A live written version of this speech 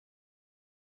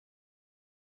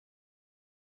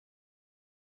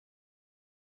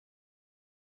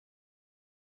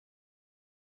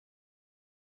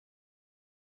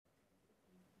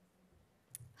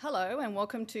Hello and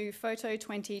welcome to Photo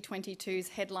 2022's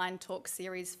headline talk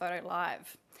series Photo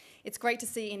Live. It's great to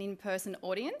see an in-person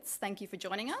audience. Thank you for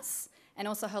joining us, and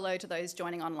also hello to those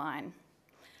joining online.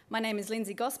 My name is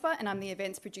Lindsay Gosper and I'm the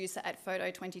events producer at Photo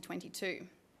 2022.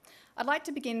 I'd like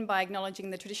to begin by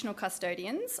acknowledging the traditional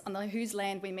custodians on whose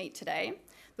land we meet today,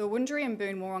 the Wurundjeri and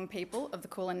Boon Wurrung people of the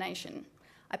Kulin Nation.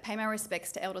 I pay my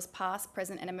respects to elders past,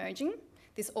 present and emerging.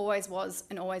 This always was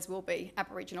and always will be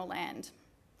Aboriginal land.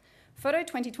 Photo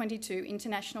 2022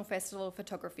 International Festival of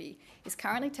Photography is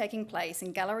currently taking place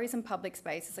in galleries and public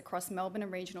spaces across Melbourne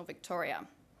and regional Victoria.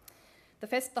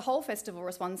 The whole festival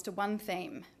responds to one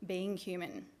theme, being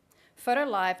human. Photo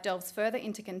Live delves further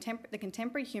into the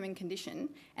contemporary human condition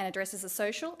and addresses the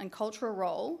social and cultural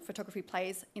role photography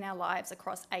plays in our lives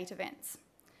across 8 events.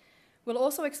 We'll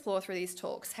also explore through these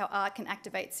talks how art can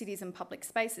activate cities and public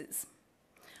spaces.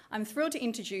 I'm thrilled to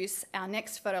introduce our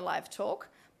next Photo Live talk,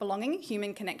 Belonging,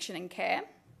 Human Connection and Care.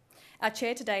 Our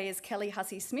chair today is Kelly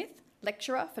Hussey-Smith,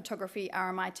 lecturer, photography,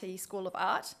 RMIT School of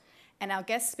Art, and our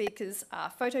guest speakers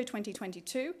are Photo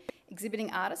 2022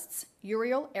 exhibiting artists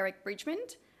Yuriyal, Bridgeman,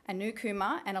 Anu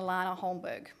Kumar and Alana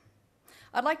Holmberg.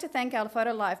 I'd like to thank our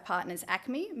Photo Live partners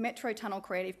ACME, Metro Tunnel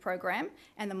Creative Program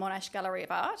and the Monash Gallery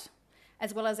of Art,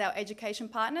 as well as our education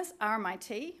partners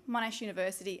RMIT, Monash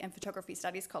University and Photography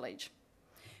Studies College.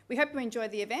 We hope you enjoy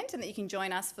the event and that you can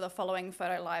join us for the following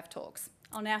Photo Live talks.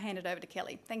 I'll now hand it over to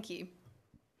Kelly. Thank you.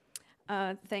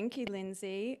 Thank you,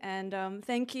 Lindsay, and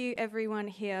thank you everyone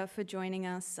here for joining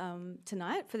us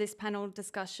tonight for this panel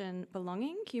discussion,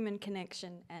 Belonging, Human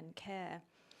Connection and Care.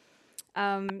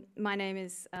 My name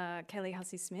is Kelly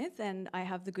Hussey-Smith and I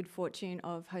have the good fortune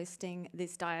of hosting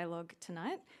this dialogue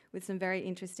tonight with some very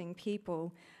interesting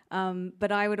people.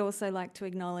 But I would also like to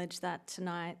acknowledge that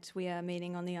tonight we are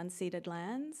meeting on the unceded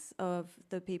lands of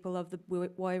the people of the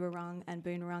Woiwurrung and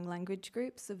Boon Wurrung language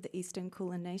groups of the Eastern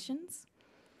Kulin Nations.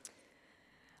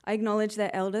 I acknowledge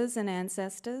their elders and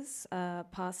ancestors,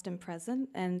 past and present,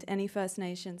 and any First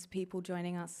Nations people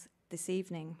joining us this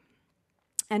evening.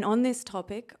 And on this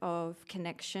topic of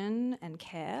connection and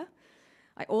care,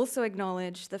 I also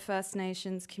acknowledge the First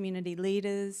Nations community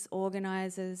leaders,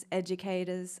 organisers,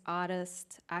 educators,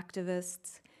 artists,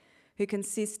 activists who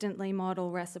consistently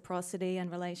model reciprocity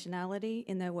and relationality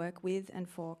in their work with and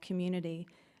for community,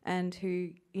 and who,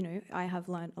 I have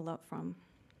learnt a lot from.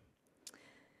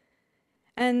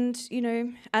 And,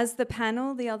 as the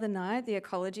panel the other night, the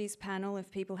Ecologies panel,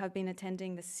 if people have been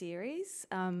attending the series,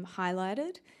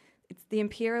 highlighted, the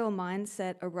imperial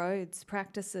mindset erodes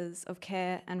practices of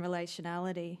care and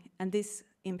relationality, and this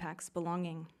impacts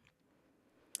belonging.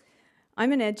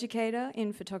 I'm an educator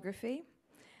in photography,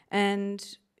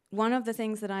 and one of the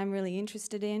things that I'm really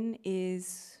interested in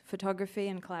is photography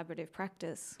and collaborative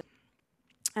practice.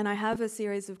 And I have a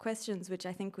series of questions which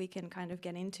I think we can kind of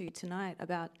get into tonight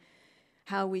about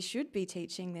how we should be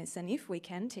teaching this, and if we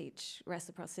can teach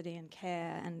reciprocity and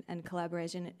care and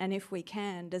collaboration, and if we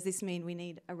can, does this mean we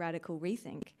need a radical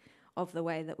rethink of the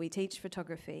way that we teach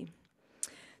photography?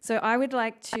 So I would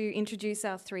like to introduce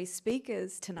our 3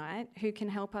 speakers tonight who can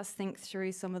help us think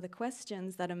through some of the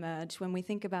questions that emerge when we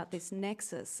think about this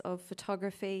nexus of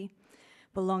photography,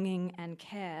 belonging and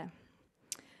care.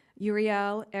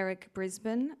 Yuriyal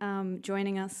Bridgeman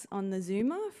joining us on the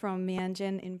Zoomer from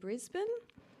Mianjin in Brisbane.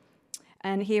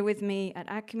 And here with me at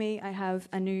ACME, I have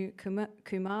Anu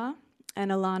Kumar and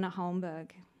Alana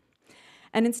Holmberg.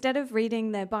 And instead of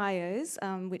reading their bios,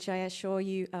 which I assure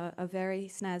you are very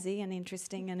snazzy and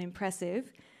interesting and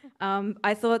impressive,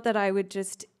 I thought that I would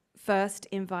just first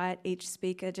invite each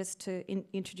speaker just to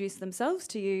introduce themselves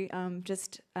to you,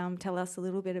 tell us a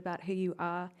little bit about who you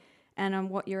are and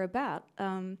what you're about.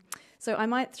 So I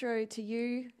might throw to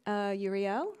you,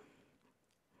 Yuriyal.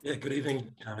 Yeah, good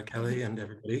evening, Kelly and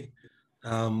everybody.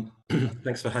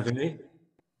 Thanks for having me.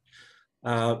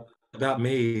 About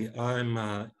me, I'm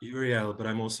Yuriyal, but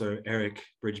I'm also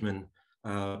Bridgeman.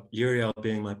 Yuriyal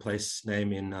being my place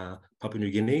name in Papua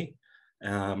New Guinea.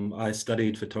 I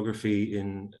studied photography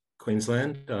in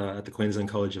Queensland at the Queensland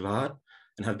College of Art,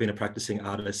 and have been a practicing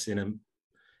artist in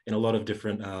a lot of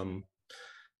different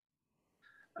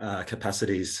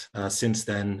capacities since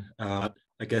then. I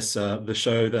guess the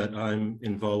show that I'm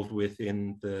involved with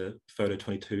in the Photo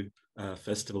 22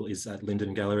 festival is at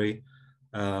Linden Gallery,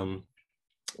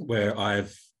 where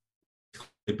I've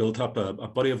built up a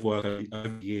body of work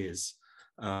over years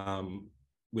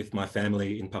with my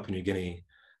family in Papua New Guinea.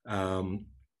 That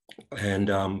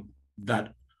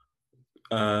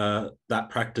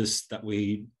practice that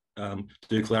we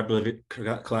do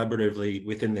collaboratively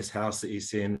within this house that you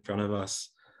see in front of us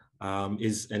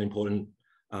is an important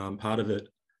part of it.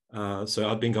 So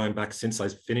I've been going back since I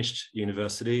finished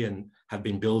university and have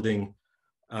been building,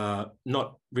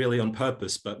 not really on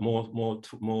purpose, but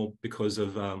more because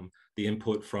of the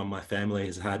input from my family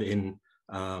has had in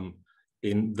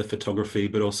the photography,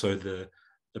 but also the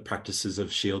practices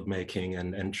of shield making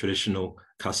and traditional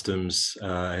customs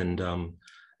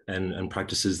and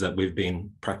practices that we've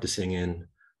been practicing in.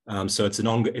 So it's an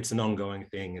ongoing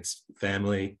thing. It's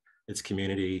family, it's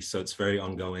community, so it's very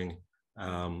ongoing.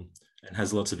 And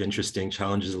has lots of interesting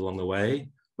challenges along the way,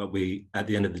 but we, at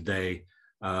the end of the day,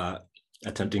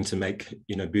 attempting to make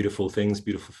beautiful things,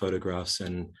 beautiful photographs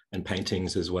and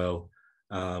paintings as well,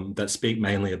 that speak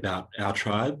mainly about our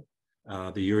tribe,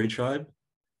 the Yuri tribe,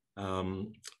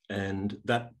 and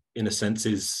that, in a sense,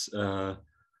 is a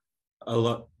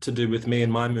lot to do with me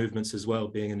and my movements as well,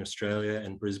 being in Australia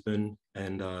and Brisbane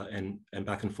and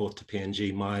back and forth to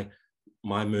PNG,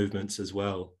 my movements as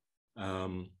well.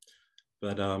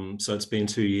 So it's been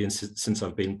 2 years since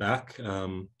I've been back,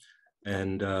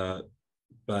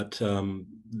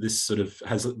 this sort of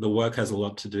the work has a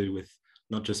lot to do with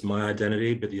not just my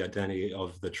identity, but the identity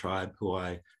of the tribe who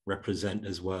I represent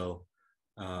as well.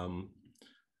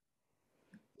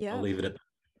 Yeah. I'll leave it at that.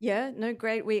 Yeah, no,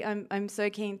 great. I'm so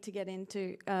keen to get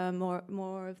into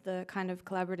more of the kind of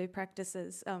collaborative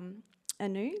practices.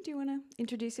 Anu, do you want to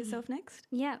introduce yourself next?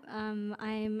 Yeah,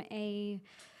 I'm a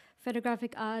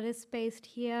photographic artist based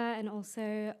here and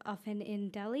also often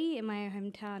in Delhi, in my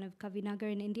hometown of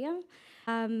Kavinagar in India.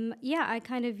 I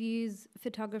kind of use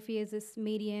photography as this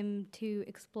medium to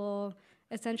explore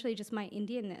essentially just my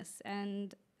Indianness,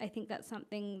 and I think that's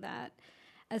something that,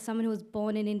 as someone who was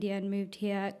born in India and moved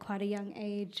here at quite a young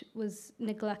age, was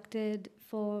neglected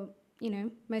for,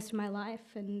 most of my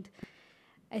life. And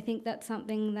I think that's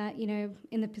something that,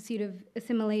 in the pursuit of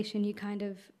assimilation, you kind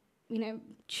of,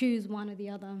 choose one or the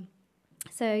other.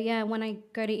 So, yeah, when I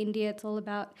go to India, it's all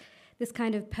about this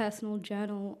kind of personal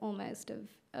journal almost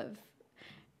of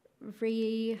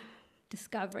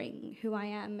rediscovering who I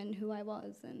am and who I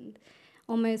was and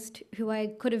almost who I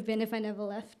could have been if I never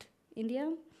left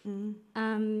India.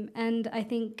 And I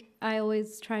think I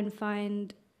always try and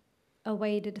find a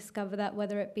way to discover that,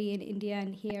 whether it be in India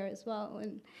and here as well.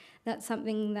 And that's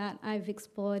something that I've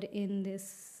explored in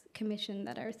this commission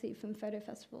that I received from Photo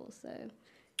Festival. So,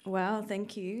 wow,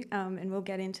 thank you. And we'll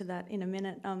get into that in a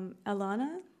minute.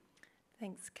 Alana?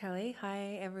 Thanks, Kelly.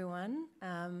 Hi, everyone.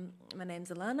 My name's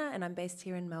Alana, and I'm based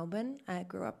here in Melbourne. I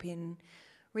grew up in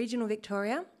regional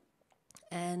Victoria.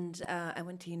 And I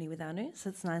went to uni with Anu, so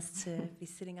it's nice to be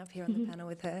sitting up here on the panel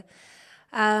with her.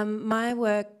 My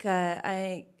work,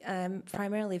 I'm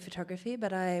primarily photography,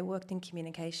 but I worked in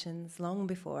communications long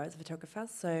before as a photographer.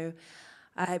 So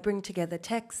I bring together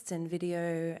text and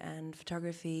video and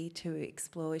photography to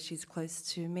explore issues close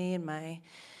to me and my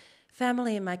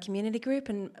family and my community group.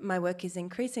 And my work is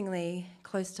increasingly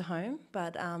close to home,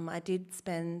 but I did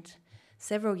spend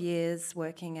several years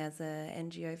working as an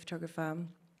NGO photographer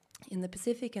in the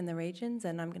Pacific and the regions,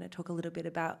 and I'm going to talk a little bit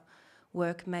about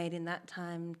work made in that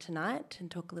time tonight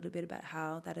and talk a little bit about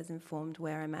how that has informed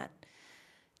where I'm at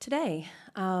today.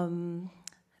 I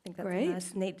think that's Great. A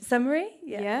nice, neat summary.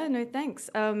 Yeah, no,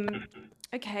 thanks.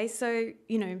 Okay, so,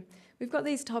 we've got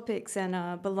these topics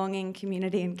and belonging,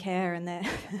 community and care, and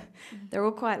they're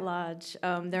all quite large.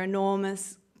 They're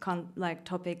enormous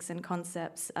topics and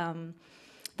concepts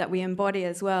that we embody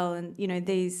as well, and,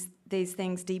 these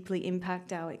things deeply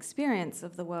impact our experience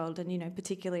of the world and,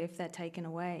 particularly if they're taken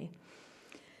away.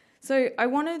 So I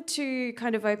wanted to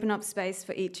kind of open up space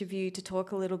for each of you to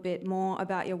talk a little bit more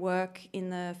about your work in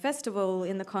the festival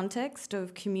in the context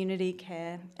of community,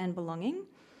 care and belonging.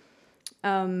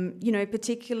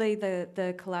 Particularly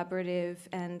the collaborative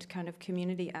and kind of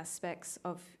community aspects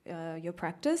of your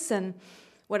practice. And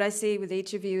what I see with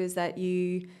each of you is that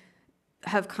you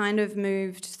have kind of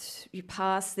moved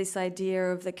past this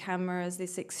idea of the camera as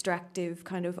this extractive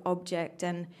kind of object,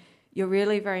 and you're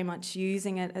really very much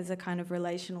using it as a kind of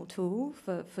relational tool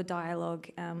for dialogue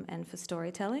and for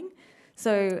storytelling.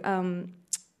 So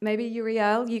maybe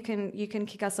Yuriyal, you can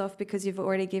kick us off because you've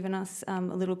already given us a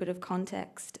little bit of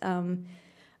context.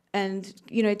 And,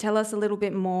 tell us a little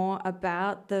bit more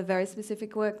about the very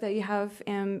specific work that you have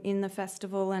in the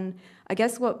festival, and I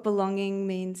guess what belonging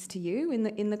means to you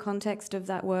in the context of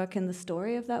that work and the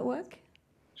story of that work.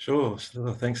 Sure.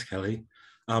 Thanks, Kelly.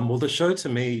 Well, the show to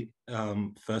me,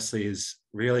 firstly, is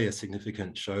really a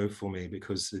significant show for me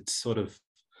because it's sort of,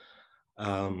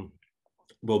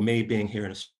 me being here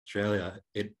in Australia,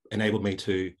 it enabled me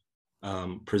to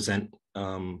present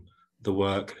the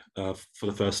work for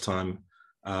the first time.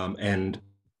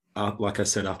 Like I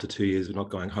said, after 2 years of not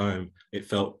going home, it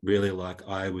felt really like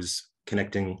I was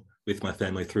connecting with my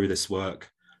family through this work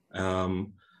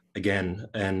again.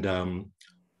 And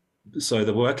so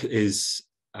the work is,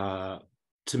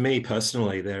 to me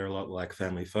personally, they're a lot like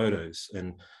family photos.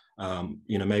 And,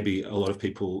 maybe a lot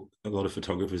of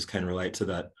photographers can relate to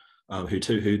that,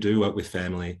 who do work with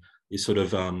family. You sort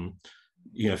of,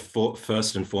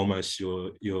 first and foremost,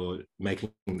 you're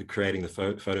creating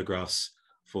the photographs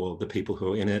for the people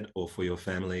who are in it or for your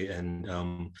family, and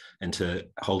to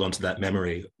hold on to that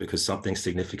memory because something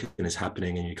significant is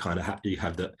happening, and you kind of have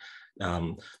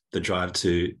the drive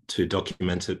to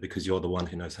document it because you're the one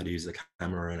who knows how to use the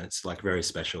camera, and it's like very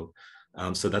special.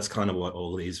 So that's kind of what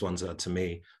all these ones are to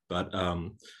me. But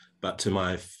to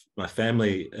my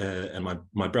family and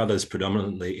my brothers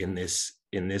predominantly in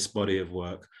this body of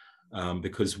work,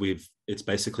 because it's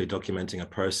basically documenting a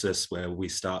process where we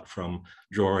start from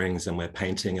drawings and we're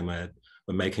painting and we're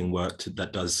making work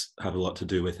that does have a lot to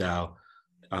do with our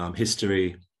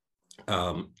history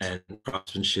and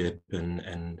craftsmanship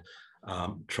and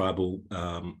tribal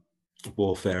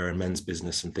warfare and men's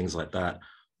business and things like that.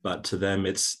 But to them,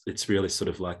 it's really sort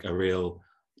of like a real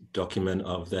document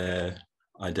of their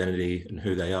identity and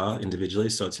who they are individually.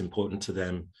 So it's important to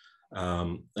them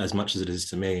as much as it is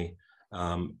to me.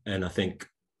 And I think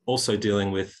also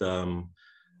dealing with,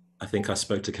 I think I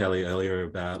spoke to Kelly earlier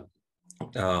about,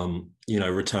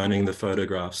 returning the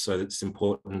photographs. So it's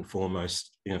important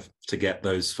foremost, to get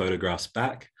those photographs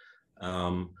back.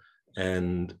 And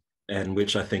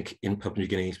which I think in Papua New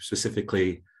Guinea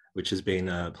specifically, which has been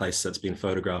a place that's been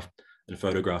photographed of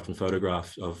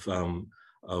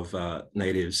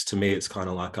natives. To me, it's kind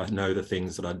of like I know the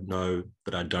things that I know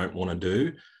that I don't want to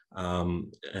do.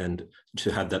 And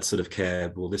to have that sort of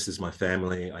care, well, this is my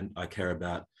family. I care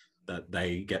about that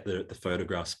they get the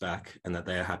photographs back and that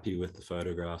they are happy with the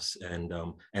photographs. And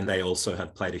they also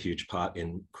have played a huge part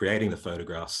in creating the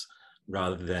photographs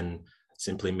rather than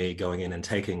simply me going in and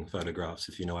taking photographs,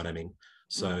 if you know what I mean.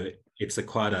 So it's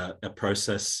quite a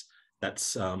process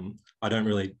that's, I don't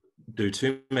really do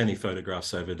too many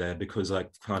photographs over there because I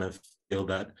kind of feel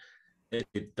that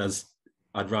it does,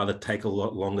 I'd rather take a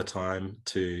lot longer time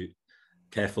to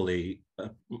carefully,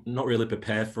 not really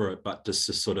prepare for it, but just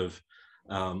to sort of,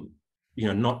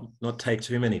 not take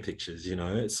too many pictures,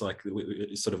 it's like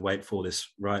we sort of wait for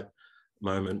this right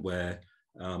moment where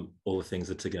all the things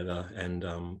are together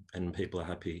and people are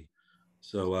happy.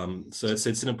 So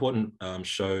it's an important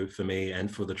show for me and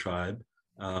for the tribe,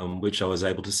 which I was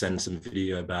able to send some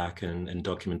video back and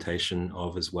documentation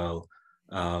of as well.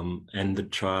 And the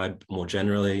tribe more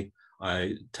generally,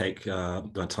 I take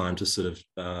my time to sort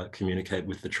of communicate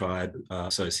with the tribe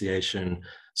association,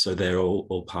 so they're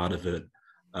all part of it.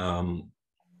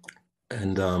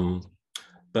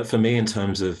 But for me, in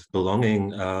terms of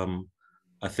belonging,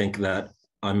 I think that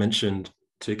I mentioned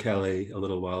to Kelly a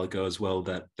little while ago as well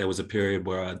that there was a period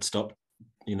where I'd stopped,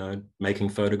 making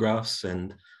photographs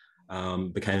and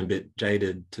became a bit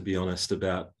jaded, to be honest,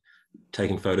 about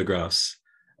taking photographs.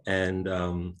 And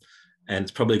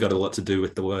it's probably got a lot to do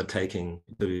with the word taking,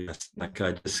 to be honest. Like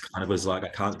I just kind of was like, I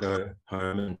can't go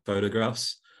home and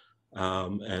photographs.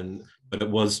 But it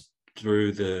was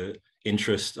through the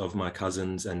interest of my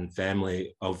cousins and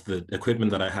family of the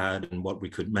equipment that I had and what we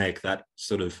could make that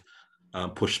sort of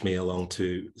pushed me along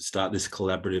to start this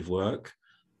collaborative work.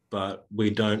 But we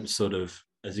don't sort of,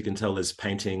 as you can tell, there's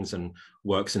paintings and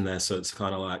works in there. So it's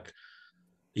kind of like,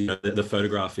 the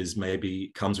photograph is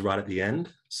maybe comes right at the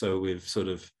end. So we've sort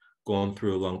of gone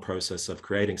through a long process of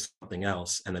creating something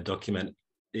else. And the document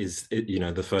is,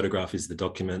 the photograph is the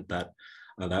document that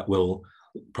will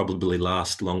probably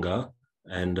last longer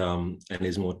and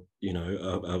is more,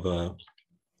 of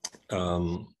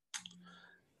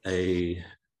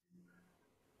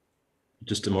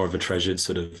just a more of a treasured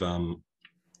sort of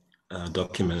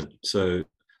document. So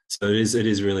it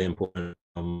is really important.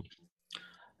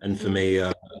 And for me,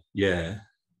 yeah.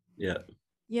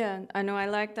 Yeah, I know. I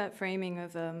like that framing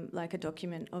of like a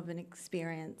document of an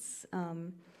experience,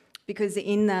 because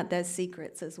in that there's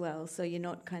secrets as well. So you're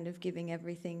not kind of giving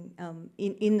everything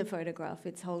in the photograph.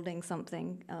 It's holding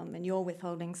something, and you're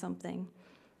withholding something.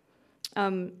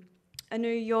 I know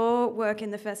your work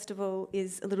in the festival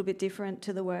is a little bit different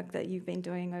to the work that you've been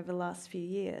doing over the last few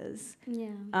years.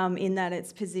 Yeah. In that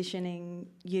it's positioning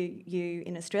you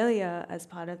in Australia as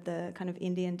part of the kind of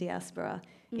Indian diaspora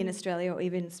in Australia, or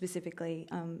even specifically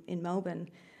in Melbourne.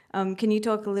 Can you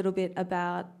talk a little bit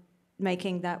about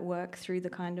making that work through the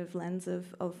kind of lens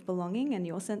of belonging and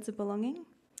your sense of belonging?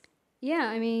 Yeah,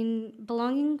 I mean,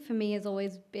 belonging for me has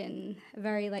always been a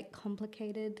very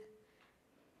complicated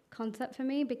concept for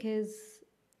me, because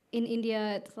in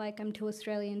India it's like I'm too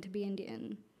Australian to be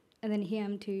Indian, and then here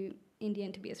I'm too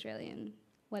Indian to be Australian.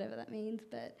 whatever that means,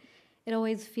 but it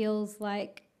always feels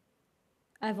like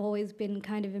I've always been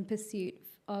kind of in pursuit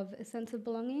of a sense of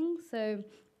belonging. So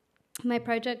my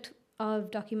project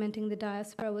of documenting the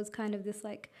diaspora was kind of this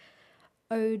like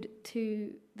ode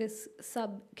to this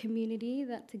sub-community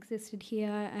that's existed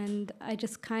here, and I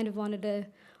just kind of wanted to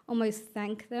almost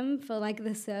thank them for like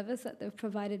the service that they've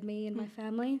provided me and my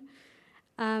family.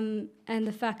 And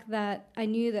the fact that I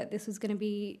knew that this was going to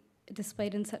be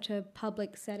displayed in such a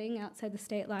public setting outside the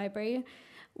State Library,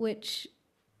 which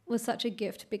was such a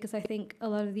gift, because I think a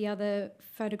lot of the other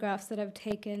photographs that I've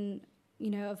taken, you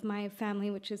know, of my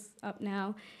family, which is up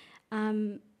now,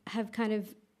 have kind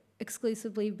of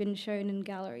exclusively been shown in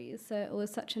galleries. So it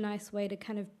was such a nice way to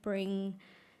kind of bring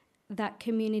that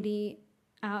community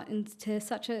out into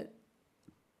such a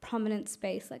prominent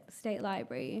space like the State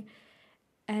Library,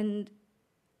 and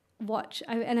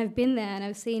I've been there and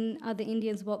I've seen other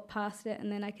Indians walk past it,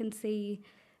 and then I can see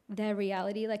their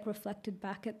reality like reflected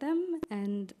back at them,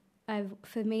 and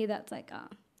for me that's like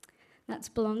that's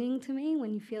belonging to me,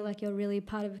 when you feel like you're really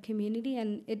part of a community.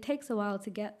 And it takes a while to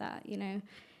get that, you know.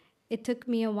 It took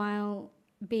me a while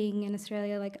being in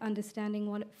Australia, like understanding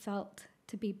what it felt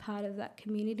to be part of that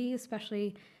community,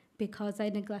 especially because I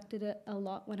neglected it a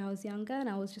lot when I was younger and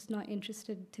I was just not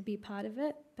interested to be part of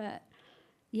it. But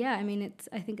yeah, I mean,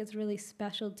 I think it's really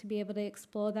special to be able to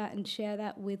explore that and share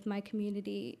that with my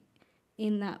community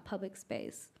in that public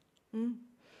space.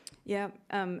 Yeah,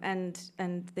 that's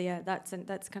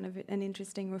kind of an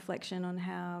interesting reflection on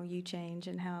how you change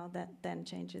and how that then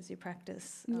changes your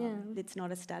practice. It's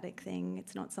not a static thing.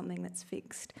 It's not something that's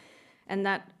fixed. And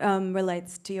that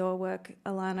relates to your work,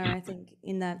 Alana, I think,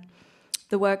 in that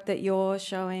the work that you're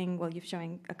showing, well, you're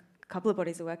showing a couple of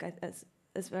bodies of work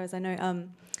as far as I know,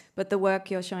 but the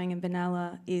work you're showing in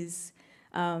Benalla is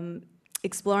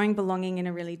exploring belonging in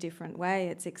a really different way.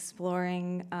 It's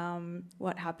exploring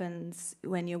what happens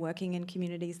when you're working in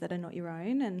communities that are not your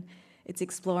own, and it's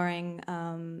exploring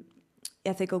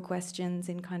ethical questions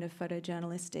in kind of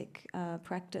photojournalistic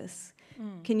practice.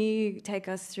 Can you take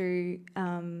us through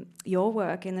your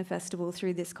work in the festival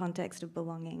through this context of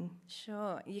belonging?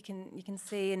 Sure. You can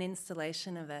see an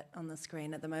installation of it on the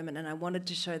screen at the moment, and I wanted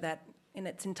to show that in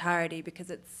its entirety because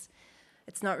it's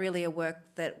not really a work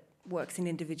that works in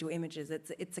individual images.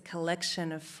 It's a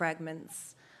collection of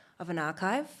fragments of an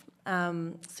archive.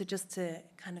 So just to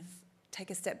kind of take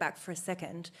a step back for a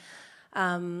second,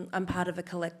 I'm part of a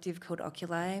collective called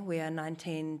Oculi. We are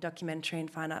 19 documentary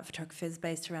and fine art photographers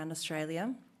based around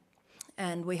Australia,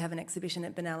 and we have an exhibition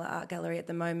at Benalla Art Gallery at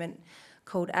the moment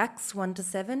called Acts 1 to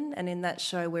 7, and in that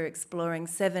show we're exploring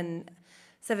seven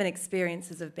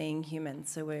experiences of being human.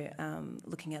 So we're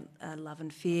looking at love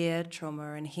and fear,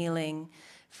 trauma and healing,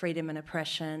 freedom and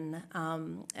oppression,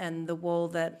 and the wall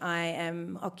that I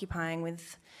am occupying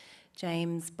with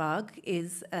James Bugg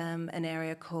is an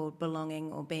area called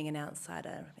belonging or being an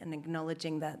outsider, and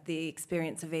acknowledging that the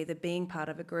experience of either being part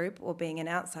of a group or being an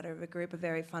outsider of a group are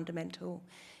very fundamental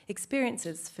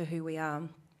experiences for who we are.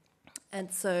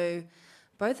 And so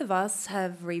both of us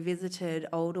have revisited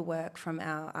older work from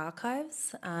our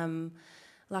archives.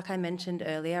 Like I mentioned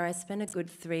earlier, I spent a good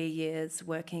 3 years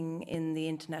working in the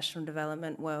international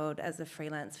development world as a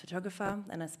freelance photographer,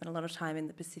 and I spent a lot of time in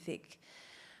the Pacific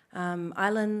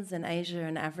islands and Asia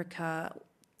and Africa,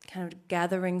 kind of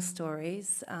gathering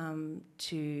stories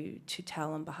to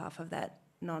tell on behalf of that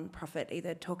non-profit,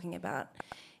 either talking about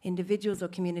individuals or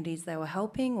communities they were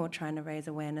helping or trying to raise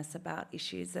awareness about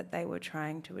issues that they were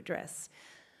trying to address.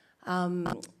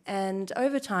 And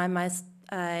over time, I was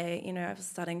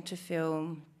starting to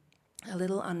feel a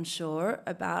little unsure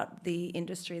about the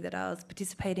industry that I was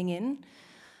participating in.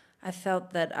 I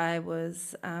felt that I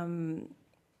was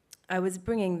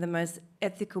bringing the most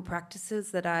ethical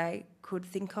practices that I could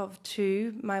think of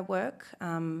to my work.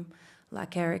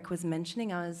 Like Eric was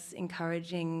mentioning, I was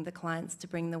encouraging the clients to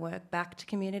bring the work back to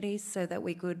communities so that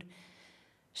we could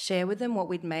share with them what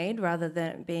we'd made, rather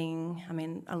than being,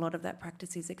 a lot of that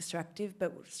practice is extractive,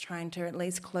 but was trying to at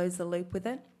least close the loop with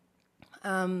it.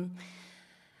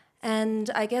 And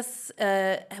I guess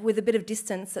with a bit of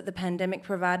distance that the pandemic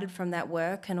provided from that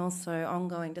work, and also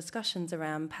ongoing discussions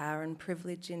around power and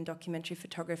privilege in documentary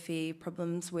photography,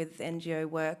 problems with NGO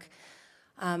work,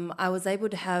 I was able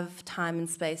to have time and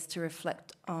space to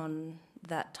reflect on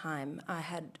that time. I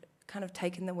had kind of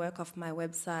taken the work off my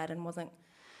website and wasn't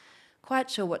quite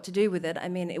sure what to do with it.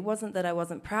 It wasn't that I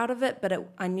wasn't proud of it,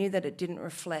 but I knew that it didn't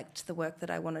reflect the work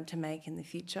that I wanted to make in the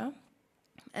future.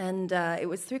 And it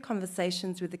was through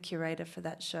conversations with the curator for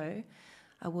that show,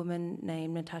 a woman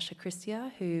named Natasha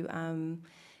Christia, who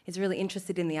is really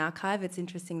interested in the archive. It's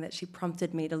interesting that she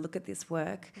prompted me to look at this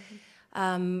work.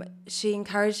 she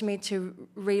encouraged me to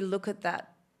re-look at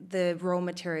the raw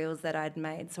materials that I'd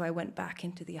made. So I went back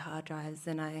into the hard drives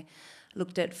and I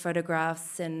looked at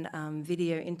photographs and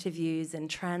video interviews and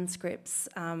transcripts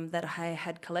that I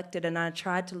had collected, and I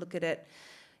tried to look at it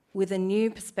with a new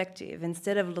perspective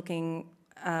instead of looking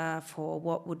for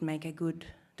what would make a good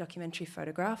documentary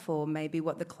photograph or maybe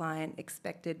what the client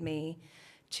expected me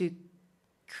to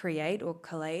create or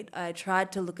collate. I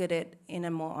tried to look at it in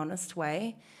a more honest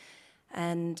way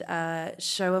and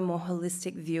show a more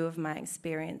holistic view of my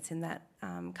experience in that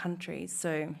country.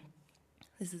 So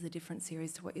this is a different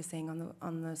series to what you're seeing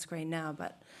on the screen now,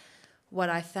 but what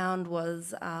I found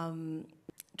was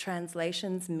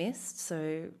translations missed,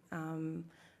 so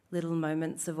little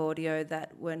moments of audio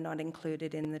that were not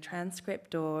included in the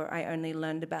transcript or I only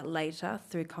learned about later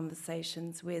through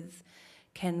conversations with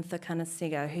Ken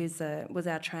Thukanasiga, who was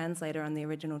our translator on the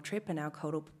original trip and our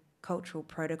cultural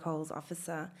protocols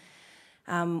officer.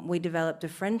 We developed a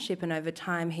friendship, and over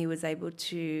time he was able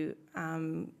to,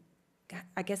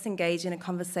 engage in a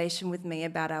conversation with me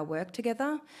about our work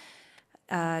together,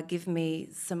 give me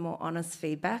some more honest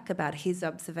feedback about his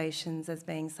observations as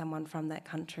being someone from that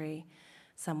country,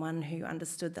 someone who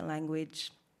understood the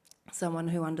language, someone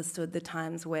who understood the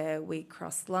times where we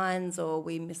crossed lines or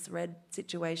we misread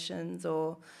situations,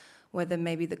 or whether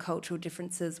maybe the cultural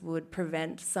differences would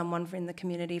prevent someone in the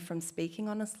community from speaking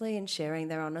honestly and sharing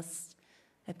their honest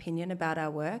opinion about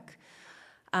our work.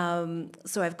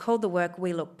 So I've called the work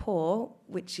We Look Poor,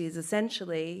 which is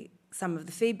essentially some of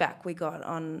the feedback we got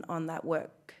on that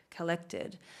work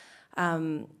collected.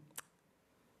 I've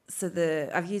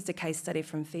used a case study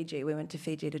from Fiji. We went to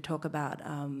Fiji to talk about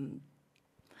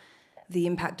the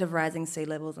impact of rising sea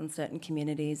levels on certain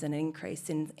communities and an increase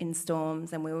in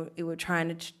storms, and we were trying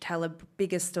to tell a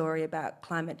bigger story about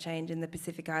climate change in the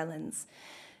Pacific Islands.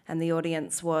 And the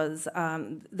audience was,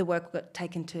 the work got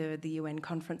taken to the UN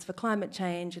Conference for Climate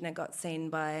Change, and it got seen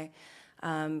by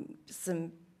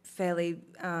some fairly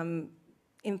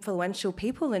influential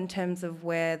people in terms of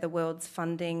where the world's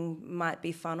funding might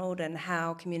be funneled and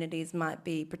how communities might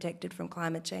be protected from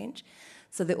climate change.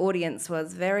 So the audience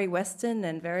was very Western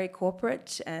and very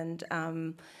corporate, and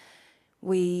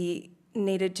we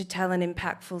needed to tell an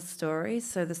impactful story.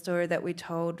 So the story that we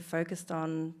told focused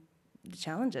on the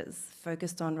challenges,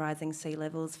 focused on rising sea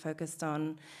levels, focused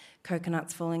on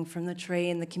coconuts falling from the tree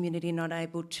and the community not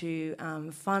able to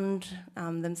fund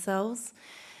themselves.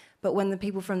 But when the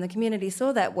people from the community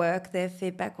saw that work, their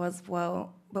feedback was,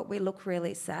 well, but we look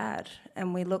really sad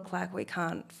and we look like we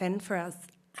can't fend for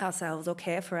ourselves or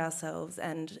care for ourselves,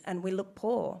 and we look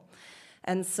poor.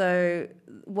 And so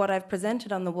what I've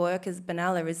presented on the work as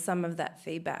Benalla is some of that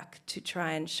feedback to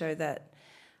try and show that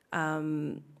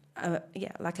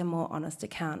like a more honest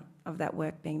account of that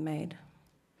work being made.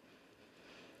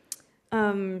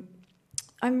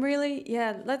 I'm really,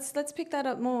 let's pick that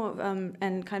up more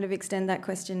and kind of extend that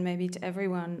question maybe to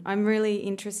everyone. I'm really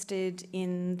interested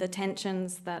in the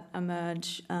tensions that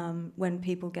emerge when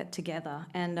people get together.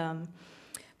 And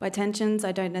by tensions,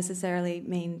 I don't necessarily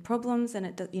mean problems,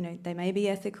 and they may be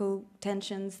ethical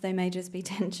tensions, they may just be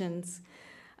tensions.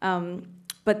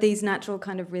 But these natural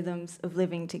kind of rhythms of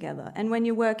living together. And when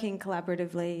you're working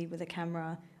collaboratively with a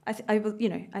camera,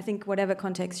 I think whatever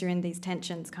context you're in, these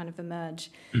tensions kind of emerge.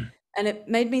 And it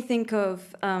made me think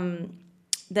of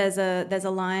there's a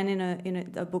line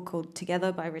in a book called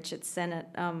Together by Richard Sennett,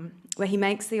 where he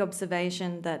makes the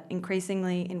observation that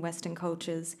increasingly in Western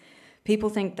cultures, people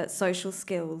think that social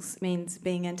skills means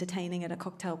being entertaining at a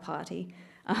cocktail party,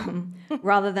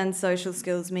 rather than social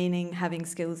skills meaning having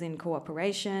skills in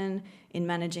cooperation, in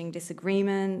managing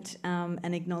disagreement,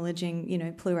 and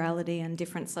acknowledging, plurality and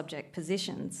different subject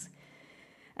positions.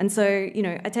 And so,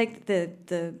 I take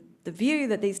the view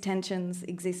that these tensions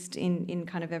exist in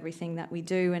kind of everything that we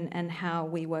do, and how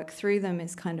we work through them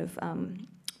is kind of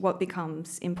what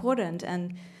becomes important,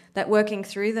 and that working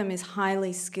through them is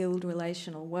highly skilled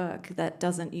relational work that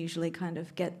doesn't usually kind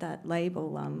of get that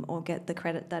label or get the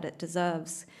credit that it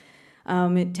deserves.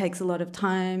 It takes a lot of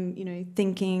time,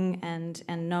 thinking and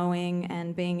knowing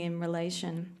and being in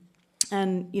relation.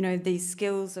 And, these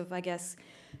skills of, I guess,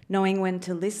 knowing when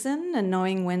to listen and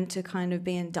knowing when to kind of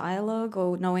be in dialogue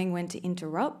or knowing when to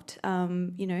interrupt, are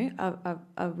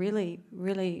really,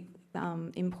 really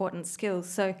important skills.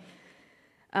 So,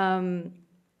 I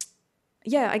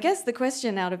guess the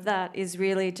question out of that is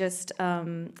really just,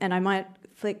 and I might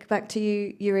flick back to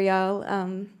you,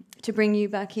 Yuriyal, to bring you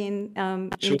back in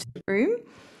Sure. into the room.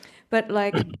 But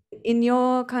like in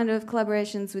your kind of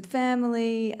collaborations with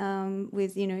family,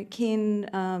 with kin,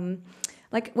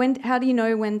 how do you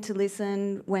know when to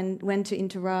listen, when to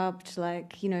interrupt,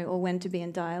 or when to be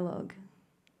in dialogue?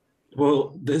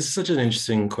 Well, this is such an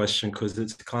interesting question because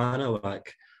it's kind of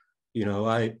like,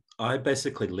 I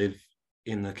basically live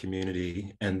in the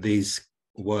community, and these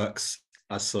works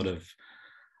are sort of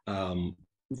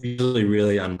really,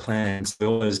 really unplanned. So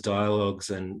all those dialogues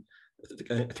and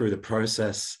through the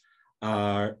process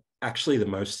are actually the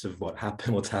most of what's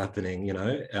happening,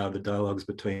 the dialogues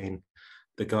between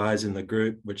the guys in the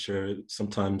group, which are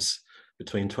sometimes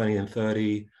between 20 and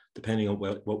 30, depending on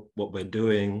what we're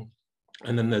doing.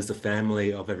 And then there's the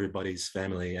family of everybody's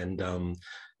family, and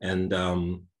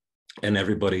and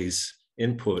everybody's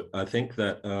input. I think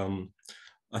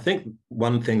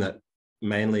one thing that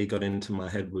mainly got into my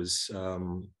head was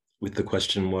with the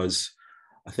question was,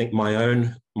 I think my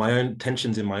own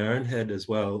tensions in my own head as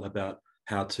well about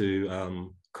how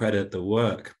to credit the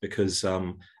work, because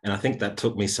and I think that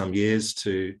took me some years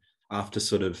to, after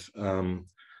sort of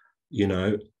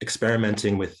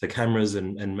experimenting with the cameras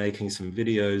and making some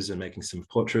videos and making some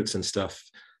portraits and stuff.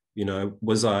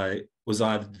 Was I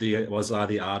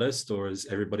the artist, or is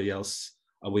everybody else?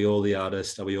 Are we all the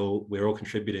artist? We're all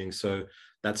contributing? So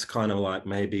that's kind of like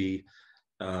maybe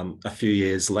a few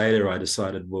years later, I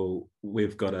decided, well,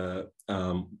 we've got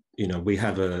we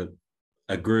have a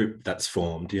group that's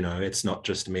formed. It's not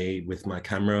just me with my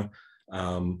camera,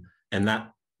 and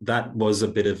that was a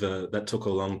bit of that took a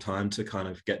long time to kind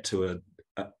of get to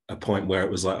a point where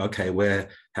it was like, okay, we're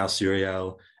House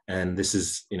Yuriyal, and this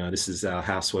is our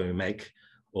house where we make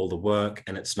all the work,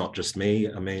 and it's not just me.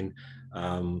 I mean,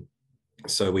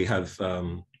 so we have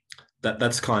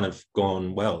that's kind of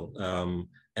gone well,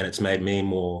 and it's made me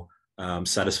more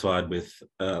satisfied with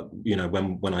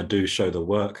when I do show the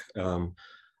work.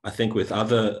 I think with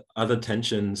other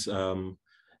tensions,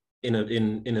 in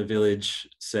a village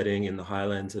setting in the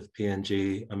highlands of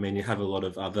PNG, I mean, you have a lot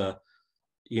of other,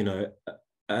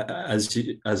 as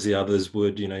the others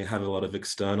would, you have a lot of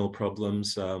external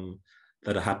problems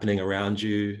that are happening around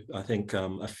you. I think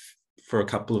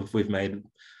we've made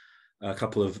a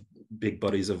couple of big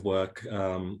bodies of work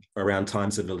around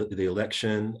times of the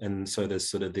election, and so there's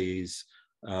sort of these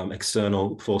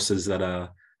external forces that are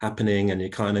happening, and you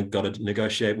kind of got to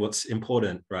negotiate what's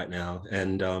important right now.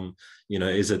 And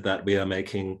is it that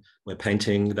we're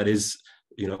painting that is,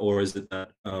 or is it that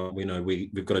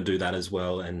we've got to do that as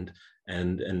well, and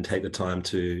take the time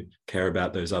to care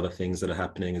about those other things that are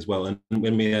happening as well. And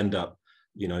when we end up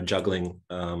juggling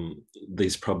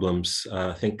these problems,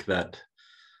 I think that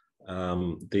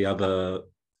the other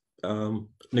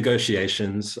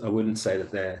negotiations, I wouldn't say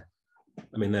that there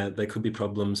could be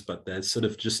problems, but there's sort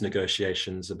of just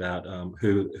negotiations about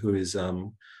who is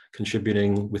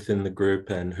contributing within the group,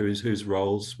 and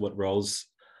what roles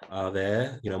are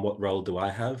there. What role do I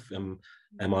have? Am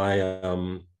I?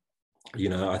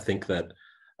 I think that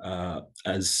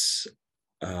as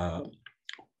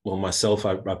well, myself,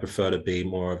 I prefer to be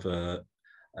more of a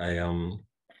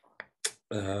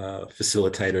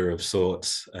facilitator of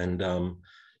sorts, and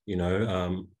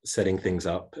setting things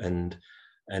up and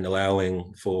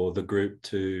allowing for the group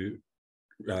to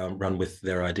run with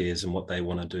their ideas and what they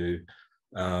want to do.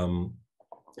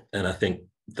 And I think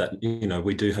that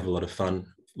we do have a lot of fun,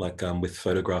 like with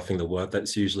photographing the work.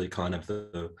 That's usually kind of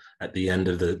at the end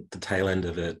of the tail end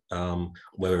of it, where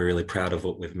we're really proud of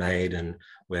what we've made, and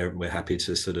we're happy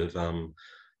to sort of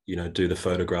do the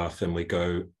photograph, and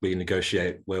we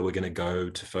negotiate where we're going to go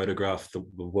to photograph the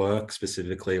work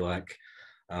specifically, like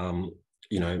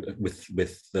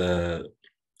with the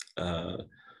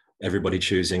everybody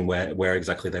choosing where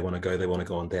exactly they want to go. They want to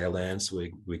go on their land, so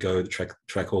we go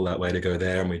track all that way to go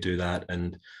there, and we do that.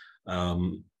 And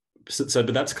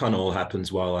but that's kind of all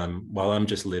happens while I'm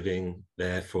just living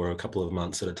there for a couple of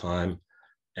months at a time.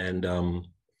 And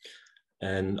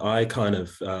I kind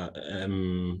of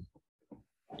am,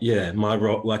 my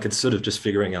role, like, it's sort of just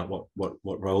figuring out what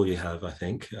role you have. I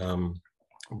think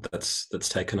that's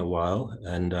taken a while,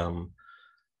 and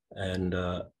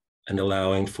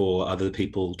allowing for other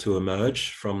people to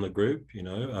emerge from the group,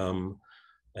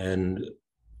 and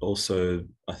also,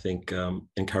 I think,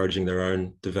 encouraging their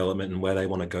own development and where they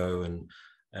want to go, and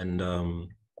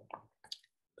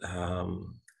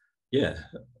yeah.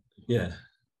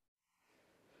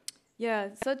 Yeah,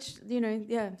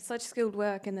 such skilled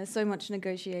work, and there's so much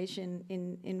negotiation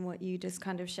in what you just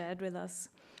kind of shared with us.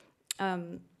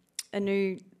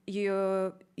 Anu,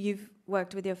 you've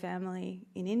worked with your family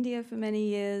in India for many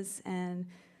years, and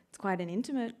it's quite an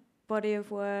intimate body of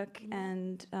work.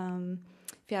 And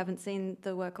if you haven't seen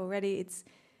the work already, it's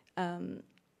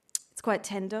quite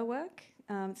tender work.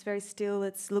 It's very still.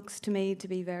 It looks to me to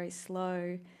be very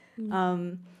slow.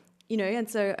 And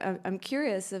so I'm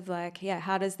curious of, like,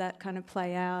 how does that kind of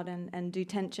play out, and do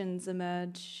tensions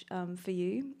emerge for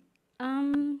you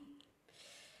I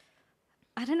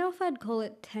don't know if I'd call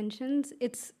it tensions.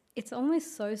 It's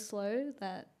almost so slow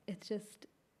that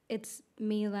it's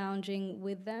me lounging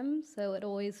with them, so it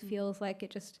always feels like it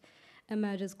just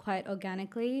emerges quite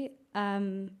organically.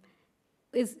 I've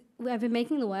been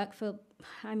making the work for,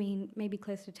 maybe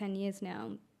close to 10 years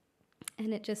now,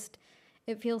 and it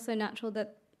feels so natural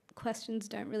that questions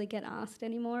don't really get asked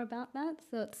anymore about that,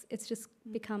 so it's just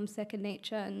become second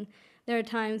nature. And there are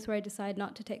times where I decide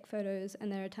not to take photos,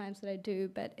 and there are times that I do,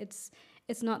 but it's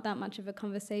not that much of a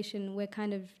conversation.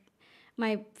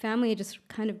 My family are just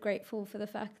kind of grateful for the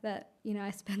fact that,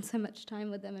 I spend so much time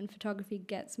with them, and photography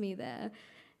gets me there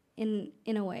in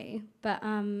a way. But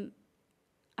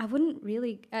I wouldn't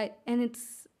really, and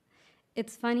it's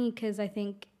funny because I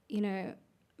think,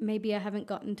 maybe I haven't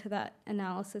gotten to that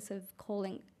analysis of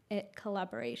calling it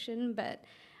collaboration, but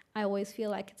I always feel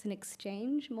like it's an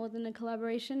exchange more than a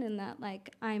collaboration, in that,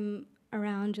 like, I'm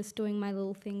around just doing my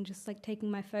little thing, just like taking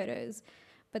my photos,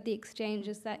 but the exchange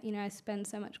is that, I spend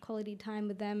so much quality time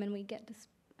with them, and we get to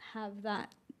have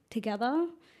that together.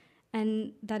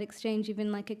 And that exchange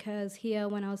even like occurs here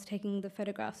when I was taking the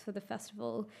photographs for the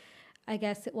festival. I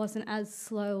guess it wasn't as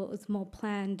slow, it was more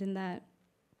planned, in that,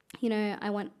 I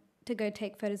went to go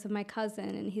take photos of my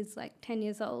cousin, and he's like 10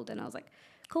 years old, and I was like,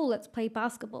 cool, let's play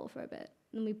basketball for a bit.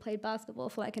 And we played basketball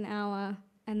for like an hour,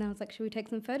 and then I was like, should we take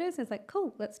some photos? And it's like,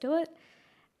 cool, let's do it.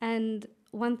 And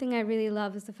one thing I really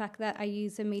love is the fact that I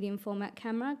use a medium format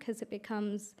camera, because it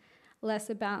becomes less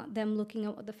about them looking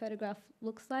at what the photograph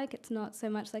looks like. It's not so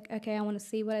much like, okay, I want to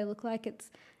see what I look like.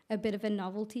 It's a bit of a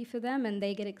novelty for them, and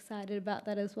they get excited about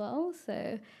that as well.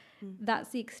 So that's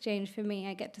the exchange for me.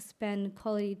 I get to spend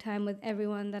quality time with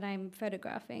everyone that I'm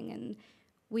photographing, and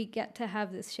we get to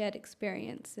have this shared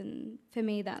experience. And for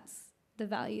me, that's the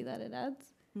value that it adds.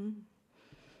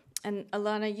 And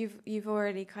Alana, you've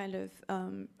already kind of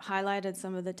highlighted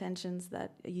some of the tensions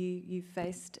that you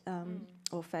faced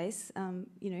or face,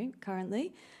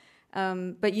 currently.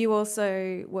 But you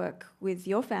also work with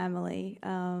your family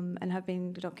and have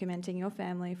been documenting your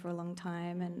family for a long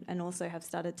time, and also have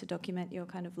started to document your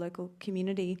kind of local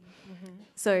community.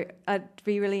 So I'd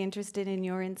be really interested in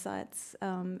your insights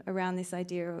around this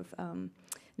idea of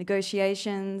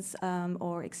negotiations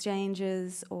or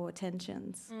exchanges or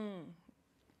tensions.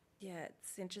 Yeah,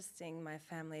 it's interesting. My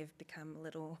family have become a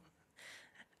little,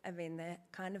 they're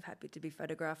kind of happy to be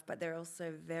photographed, but they're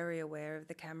also very aware of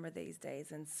the camera these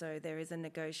days. And so there is a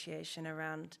negotiation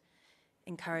around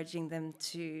encouraging them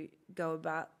to go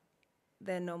about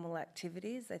their normal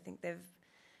activities. I think they've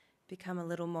become a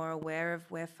little more aware of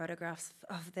where photographs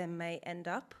of them may end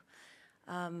up.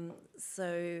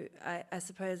 So I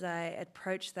suppose I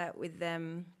approach that with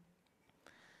them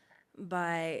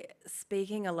by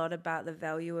speaking a lot about the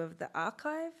value of the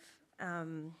archive.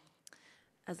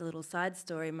 As a little side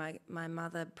story, my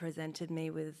mother presented me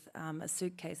with a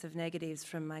suitcase of negatives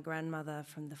from my grandmother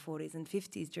from the 40s and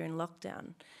 50s during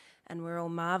lockdown. And we're all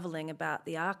marvelling about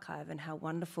the archive and how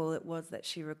wonderful it was that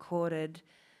she recorded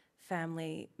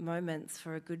family moments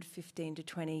for a good 15 to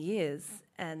 20 years,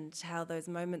 and how those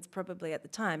moments probably at the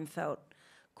time felt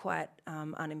quite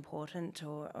unimportant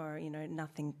or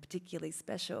nothing particularly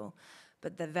special.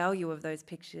 But the value of those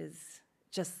pictures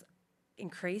just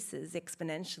increases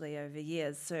exponentially over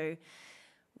years. So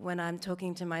when I'm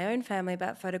talking to my own family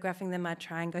about photographing them, I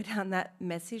try and go down that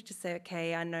message to say,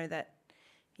 okay, I know that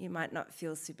you might not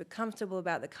feel super comfortable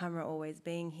about the camera always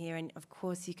being here, and of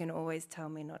course you can always tell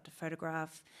me not to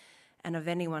photograph. And of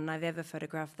anyone I've ever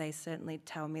photographed, they certainly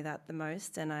tell me that the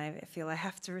most, and I feel I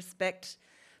have to respect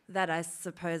that. I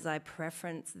suppose I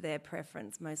preference their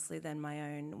preference mostly than my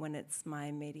own when it's my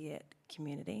immediate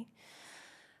community.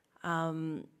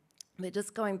 But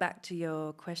just going back to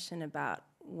your question about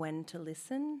when to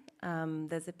listen,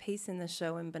 there's a piece in the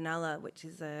show in Benalla, which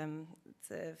is a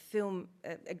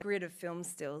grid of film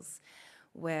stills,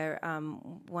 where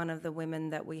one of the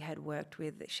women that we had worked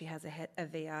with, she has a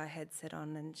VR headset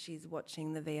on, and she's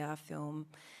watching the VR film,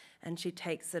 and she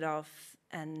takes it off,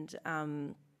 and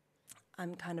I'm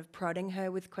kind of prodding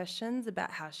her with questions about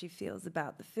how she feels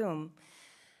about the film.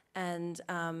 And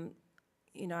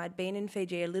I'd been in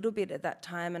Fiji a little bit at that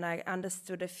time, and I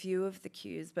understood a few of the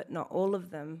cues, but not all of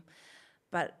them.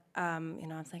 But I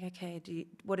was like, okay,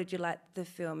 what did you like the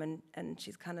film? And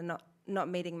she's kind of not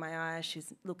meeting my eye.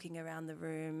 She's looking around the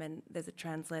room, and there's a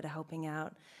translator helping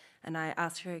out. And I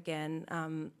asked her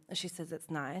again. She says it's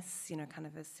nice, kind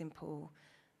of a simple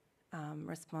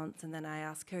response. And then I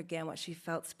ask her again what she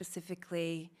felt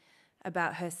specifically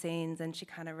about her scenes, and she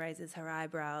kind of raises her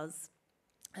eyebrows.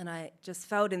 And I just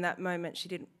felt in that moment she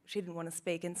didn't want to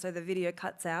speak, and so the video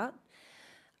cuts out.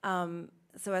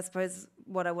 so I suppose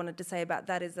what I wanted to say about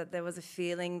that is that there was a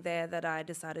feeling there that I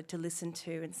decided to listen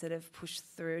to instead of push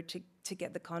through to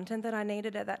get the content that I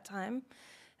needed at that time.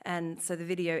 And so the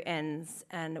video ends,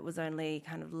 and it was only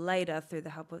kind of later through the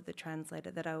help of the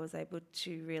translator that I was able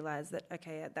to realise that,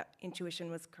 okay, that intuition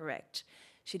was correct.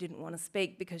 She didn't want to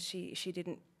speak because she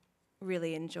didn't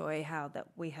really enjoy how that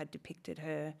we had depicted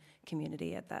her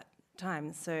community at that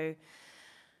time. So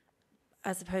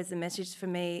I suppose the message for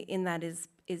me in that is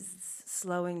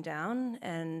slowing down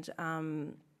and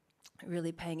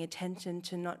really paying attention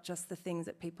to not just the things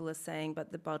that people are saying,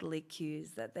 but the bodily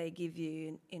cues that they give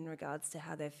you in regards to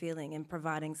how they're feeling, and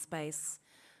providing space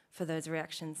for those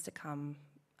reactions to come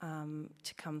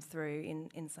through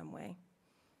in some way.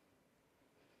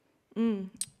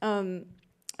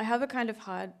 I have a kind of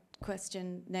hard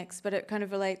question next, but it kind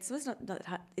of relates. Well, it's not that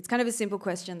hard. It's kind of a simple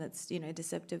question that's,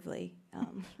 deceptively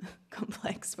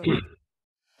complex.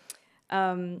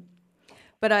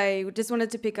 But I just wanted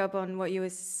to pick up on what you were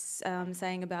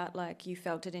saying about, like, you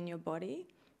felt it in your body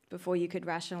before you could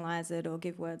rationalise it or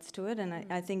give words to it. And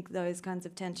I think those kinds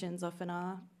of tensions often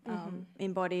are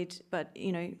embodied, but,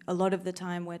 a lot of the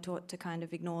time we're taught to kind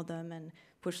of ignore them and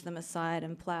push them aside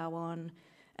and plough on.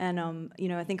 And,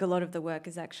 I think a lot of the work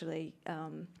is actually,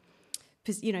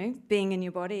 being in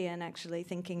your body and actually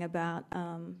thinking about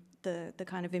the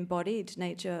kind of embodied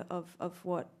nature of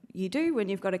what you do when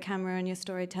you've got a camera and you're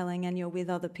storytelling and you're with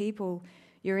other people.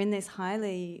 You're in this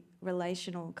highly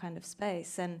relational kind of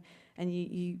space, and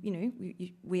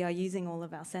we are using all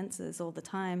of our senses all the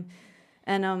time.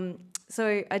 And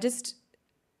so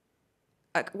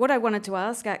what I wanted to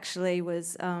ask actually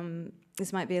was,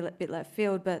 this might be a bit left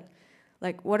field, but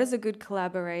like, what does a good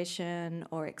collaboration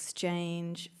or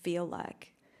exchange feel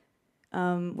like?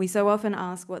 We so often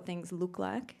ask what things look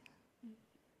like.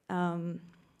 And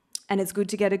it's good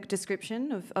to get a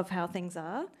description of how things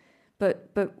are.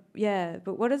 But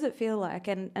what does it feel like?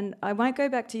 And I might go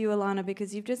back to you, Alana,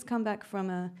 because you've just come back from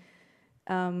a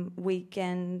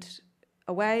weekend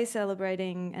away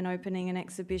celebrating and opening an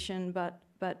exhibition, but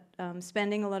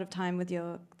spending a lot of time with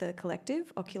the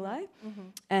collective, Oculi,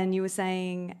 and you were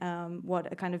saying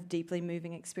what a kind of deeply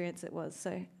moving experience it was.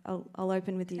 So I'll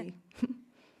open with you.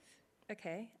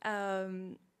 Okay.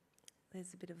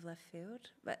 There's a bit of left field,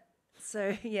 but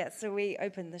so we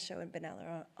opened the show in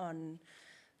Benalla on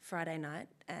Friday night,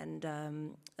 and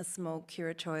a small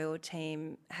curatorial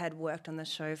team had worked on the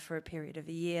show for a period of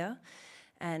a year,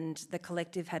 and the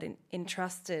collective had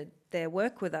entrusted their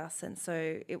work with us, and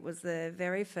so it was the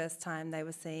very first time they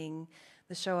were seeing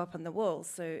the show up on the wall.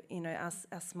 So, our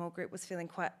small group was feeling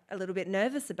quite a little bit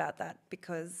nervous about that,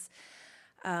 because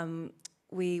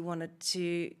we wanted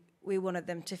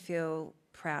them to feel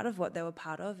proud of what they were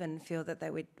part of and feel that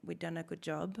we'd done a good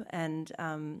job. And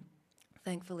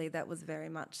thankfully that was very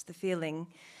much the feeling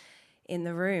in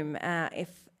the room.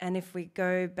 If we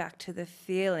go back to the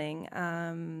feeling,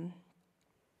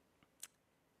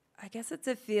 I guess it's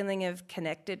a feeling of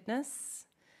connectedness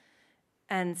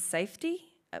and safety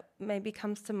maybe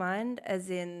comes to mind, as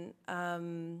in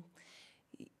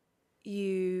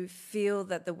you feel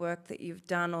that the work that you've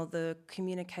done or the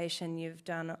communication you've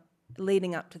done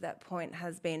leading up to that point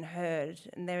has been heard,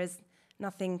 and there is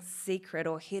nothing secret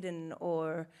or hidden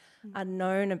or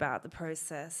unknown about the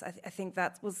process. I think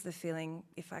that was the feeling,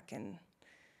 if I can...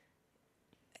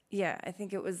 Yeah, I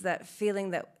think it was that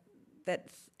feeling that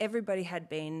everybody had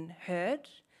been heard,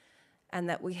 and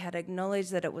that we had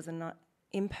acknowledged that it was a not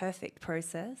imperfect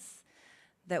process,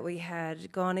 that we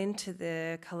had gone into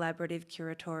the collaborative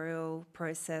curatorial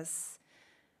process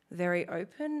very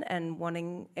open and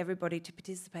wanting everybody to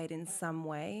participate in some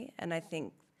way. And I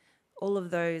think all of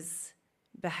those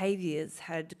behaviours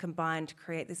had combined to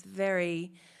create this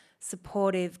very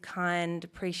supportive, kind,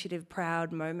 appreciative,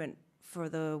 proud moment for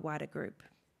the wider group.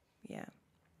 Yeah.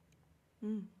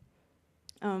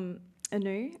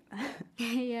 Anu?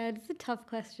 Yeah, it's a tough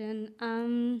question.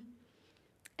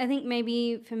 I think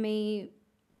maybe for me,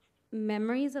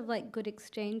 memories of like good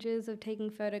exchanges of taking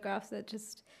photographs that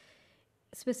just...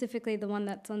 specifically the one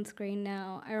that's on screen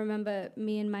now. I remember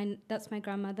that's my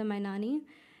grandmother, my nanny,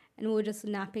 and we were just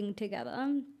napping together.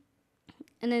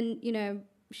 And then,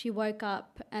 she woke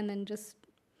up and then just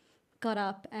got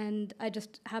up, and I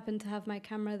just happened to have my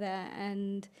camera there,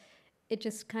 and it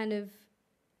just kind of,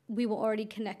 we were already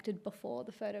connected before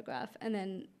the photograph, and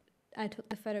then I took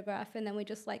the photograph, and then we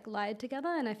just like lied together.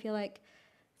 And I feel like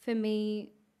for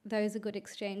me, those are good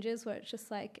exchanges where it's just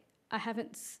like, I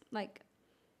haven't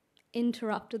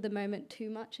interrupted the moment too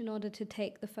much in order to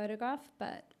take the photograph,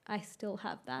 but I still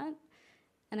have that.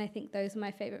 And I think those are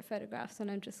my favourite photographs, and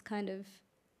I just kind of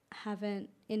haven't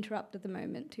interrupted the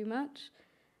moment too much.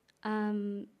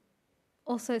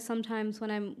 Also, sometimes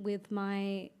when I'm with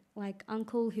my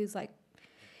uncle, who's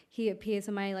he appears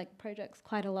in my projects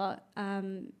quite a lot.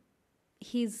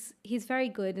 He's very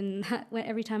good, and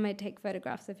every time I take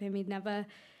photographs of him, he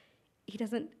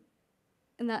doesn't,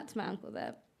 and that's my uncle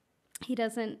there. He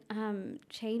doesn't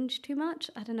change too much.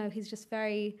 I don't know. He's just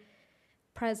very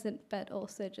present, but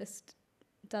also just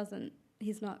doesn't.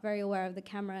 He's not very aware of the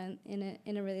camera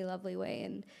in a really lovely way.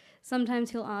 And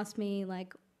sometimes he'll ask me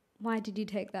why did you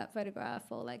take that photograph?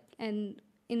 Or and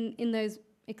in those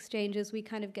exchanges, we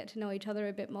kind of get to know each other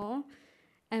a bit more,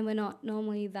 and we're not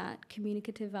normally that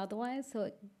communicative otherwise. So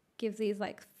it gives these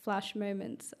flash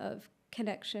moments of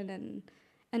connection and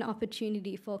an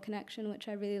opportunity for connection, which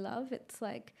I really love. It's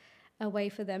a way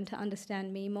for them to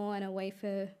understand me more, and a way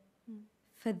for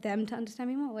them to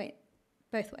understand me more.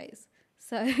 Both ways.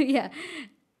 So yeah,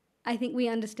 I think we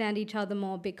understand each other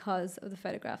more because of the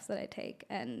photographs that I take,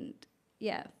 and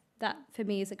yeah, that for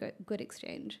me is a good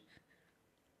exchange.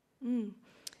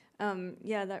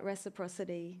 Yeah, that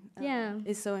reciprocity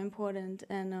is so important.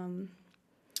 And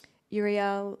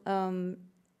Yuriyal, I'm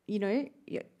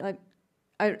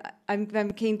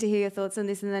keen to hear your thoughts on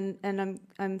this, and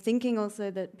I'm thinking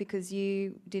also that because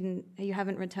you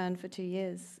haven't returned for 2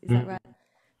 years, is that right?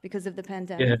 Because of the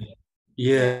pandemic.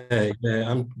 Yeah.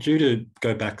 I'm due to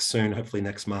go back soon, hopefully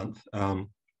next month.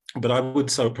 But I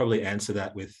would probably answer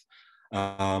that with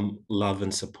love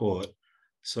and support.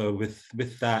 So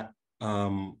with that,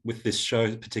 with this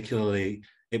show particularly,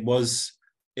 it was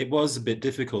a bit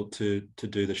difficult to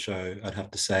do the show, I'd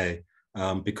have to say,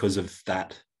 because of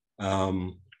that.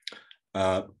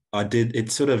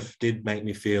 It sort of did make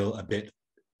me feel a bit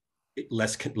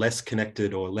less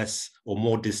connected, or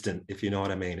more distant, if you know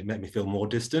what I mean. It made me feel more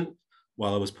distant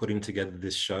while I was putting together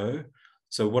this show.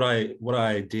 So what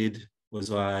I did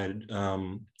was I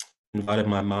invited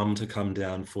my mum to come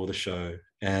down for the show,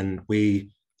 and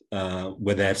we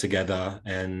were there together,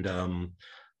 and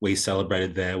we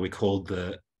celebrated there. We called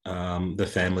the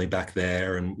family back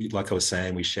there, and like I was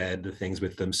saying, we shared the things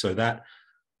with them. So that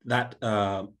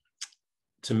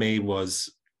to me was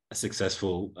a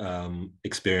successful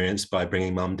experience by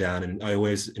bringing mum down. And I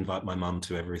always invite my mum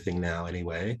to everything now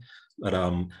anyway. But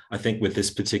I think with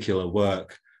this particular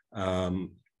work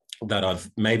that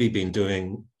I've maybe been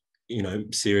doing,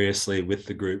 seriously with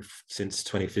the group since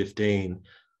 2015,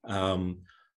 I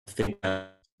think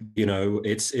that,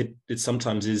 it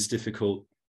sometimes is difficult,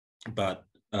 but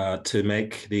to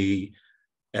make the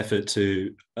effort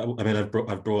to,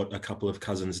 I've brought a couple of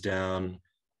cousins down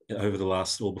over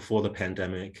the before the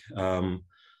pandemic,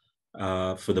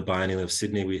 for the Biennial of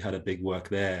Sydney. We had a big work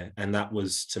there, and that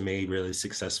was, to me, really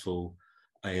successful.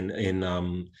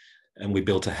 And we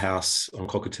built a house on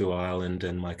Cockatoo Island,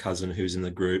 and my cousin who's in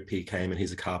the group, he came, and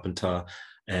he's a carpenter,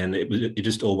 and it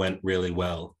just all went really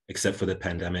well, except for the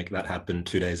pandemic. That happened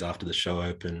 2 days after the show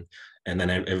opened, and then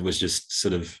it was just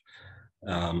sort of,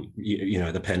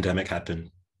 the pandemic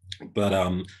happened.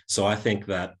 But so I think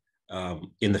that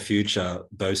in the future,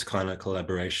 those kind of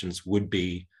collaborations would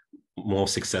be more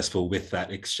successful with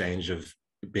that exchange of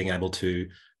being able to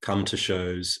come to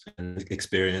shows and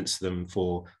experience them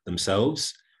for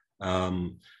themselves.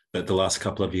 But the last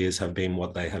couple of years have been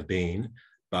what they have been.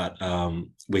 But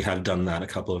we have done that a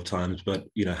couple of times. But,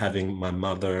 having my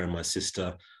mother and my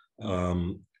sister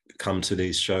come to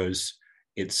these shows,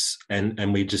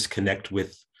 and we just connect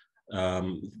with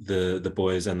the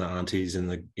boys and the aunties in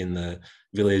the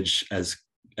village as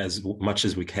much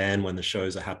as we can when the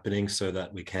shows are happening, so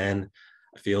that we can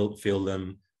feel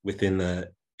them in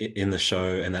the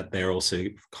show, and that they're also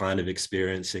kind of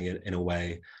experiencing it in a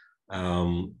way.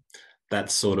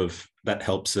 That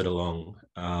helps it along,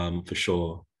 for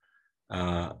sure.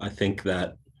 I think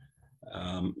that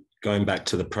going back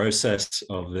to the process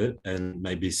of it, and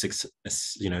maybe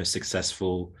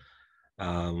successful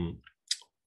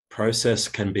process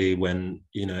can be when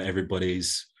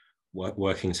everybody's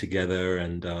working together,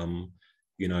 and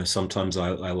sometimes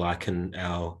I liken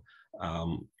our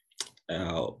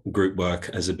group work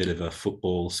as a bit of a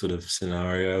football sort of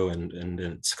scenario, and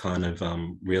it's kind of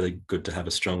really good to have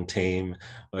a strong team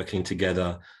working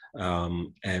together,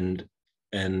 and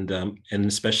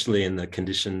especially in the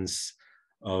conditions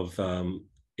of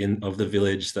the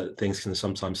village that things can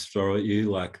sometimes throw at you.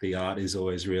 Like, the art is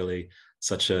always really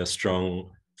such a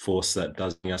strong force that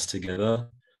does bring us together.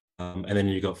 And then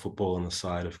you got football on the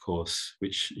side, of course,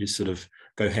 which you sort of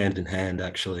go hand in hand,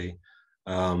 actually.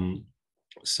 And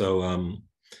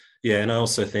I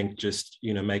also think just,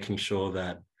 making sure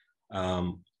that,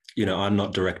 I'm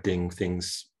not directing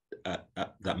things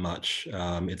that much.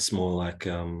 It's more like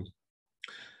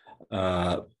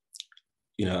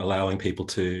allowing people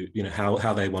to,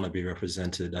 how they want to be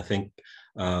represented. I think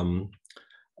one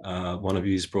of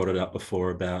you's brought it up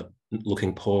before about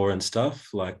looking poor and stuff.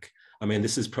 Like, I mean,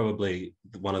 this is probably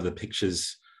one of the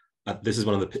pictures. This is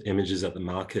one of the images at the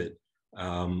market,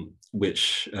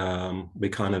 which we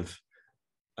kind of.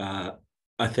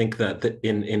 I think that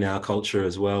in our culture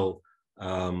as well,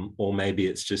 or maybe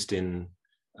it's just in,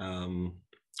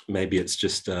 maybe it's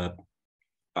just.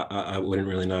 I wouldn't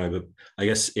really know, but I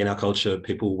guess in our culture,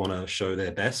 people want to show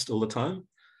their best all the time.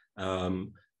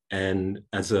 And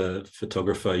as a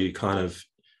photographer, you kind of,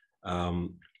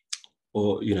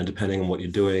 or, depending on what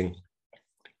you're doing,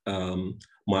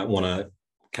 might want to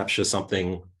capture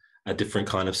something, a different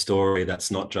kind of story that's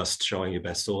not just showing your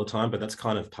best all the time, but that's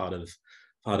kind of part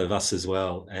of us as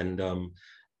well. And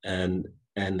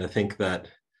I think that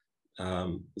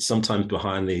sometimes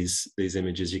behind these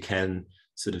images, you can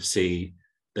sort of see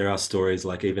there are stories,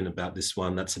 like even about this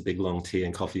one, that's a big long tea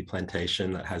and coffee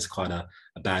plantation that has quite a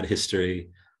bad history.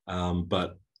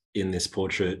 But in this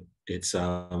portrait, it's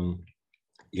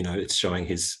it's showing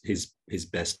his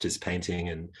best, his painting,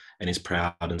 and he's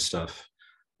proud and stuff.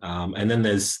 And then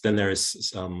there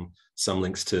is some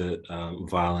links to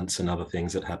violence and other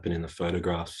things that happen in the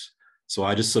photographs. So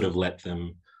I just sort of let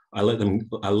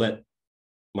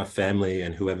my family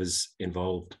and whoever's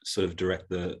involved sort of direct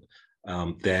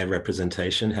their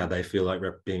representation, how they feel like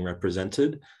being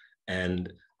represented.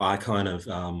 And I kind of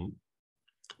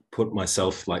put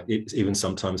myself, like, even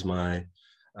sometimes my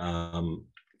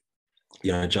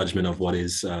judgment of what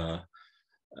is how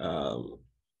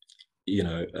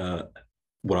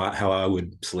I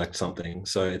would select something.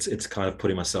 So it's kind of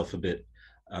putting myself a bit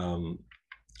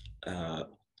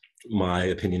my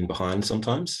opinion behind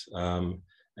sometimes,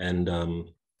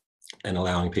 and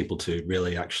allowing people to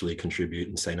really actually contribute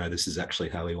and say, no, this is actually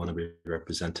how we want to be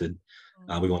represented.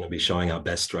 We want to be showing our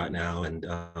best right now, and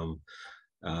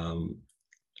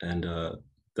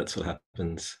that's what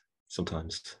happens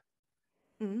sometimes.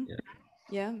 Mm.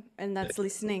 Yeah, and that's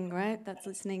listening, right? That's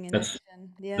listening in That's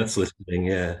action. Yeah, that's listening.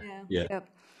 Yeah. Yep.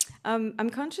 I'm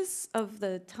conscious of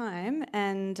the time,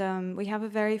 and we have a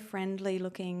very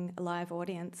friendly-looking live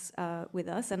audience with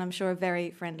us, and I'm sure a very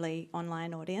friendly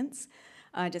online audience.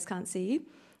 I just can't see you.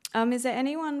 Is there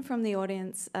anyone from the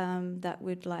audience that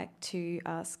would like to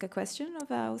ask a question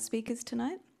of our speakers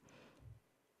tonight?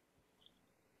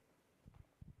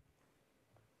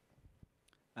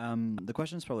 The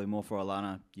question is probably more for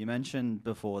Alana. You mentioned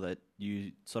before that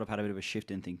you sort of had a bit of a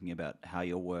shift in thinking about how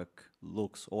your work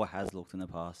looks or has looked in the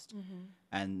past,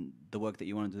 and the work that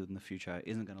you want to do in the future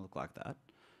isn't going to look like that.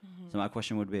 So my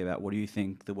question would be about, what do you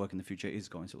think the work in the future is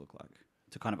going to look like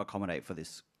to kind of accommodate for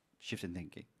this shift in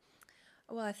thinking?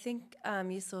 Well, I think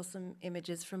you saw some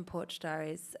images from Porch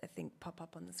Diaries, I think, pop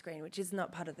up on the screen, which is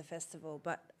not part of the festival,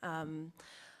 but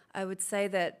I would say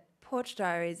that Porch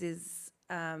Diaries is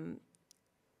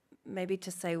maybe to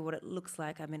say what it looks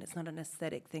like. I mean, it's not an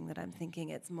aesthetic thing that I'm thinking.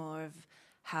 It's more of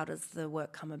how does the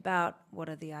work come about, what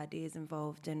are the ideas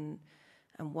involved in,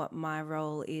 and what my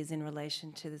role is in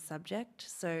relation to the subject.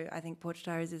 So I think Porch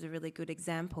Diaries is a really good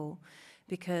example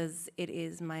because it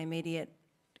is my immediate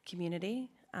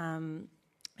community.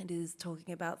 It is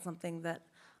talking about something that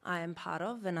I am part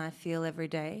of and I feel every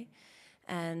day.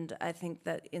 And I think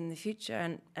that in the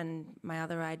future, and my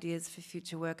other ideas for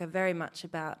future work are very much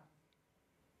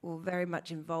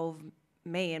involve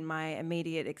me and my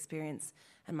immediate experience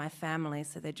and my family.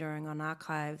 So they're drawing on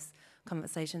archives,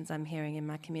 conversations I'm hearing in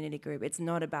my community group. It's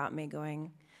not about me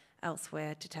going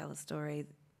elsewhere to tell a story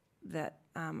that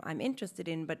I'm interested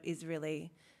in, but is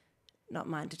really not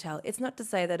mine to tell. It's not to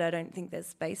say that I don't think there's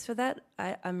space for that.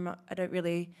 I don't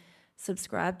really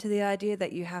subscribe to the idea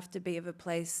that you have to be of a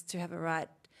place to have a right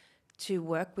to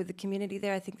work with the community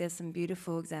there. I think there's some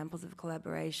beautiful examples of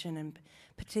collaboration and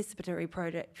participatory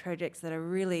projects that are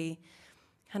really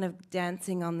kind of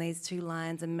dancing on these two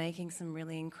lines and making some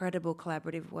really incredible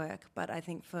collaborative work. But I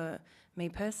think for me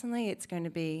personally, it's going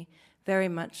to be very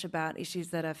much about issues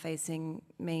that are facing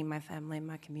me, my family, and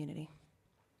my community.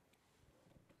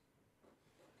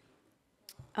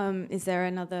 Is there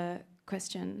another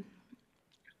question?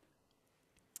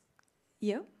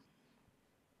 Yeah.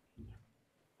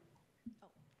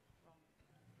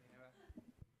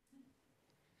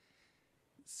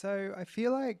 So I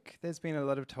feel like there's been a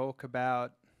lot of talk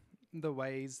about the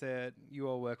ways that you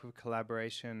all work with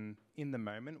collaboration in the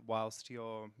moment whilst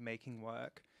you're making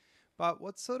work. But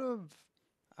what sort of,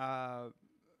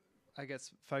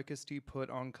 focus do you put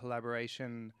on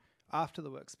collaboration after the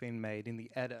work's been made in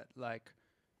the edit? Like,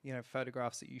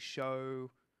 photographs that you show,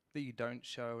 that you don't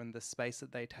show, and the space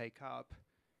that they take up.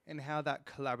 and how that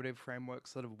collaborative framework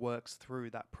sort of works through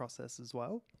that process as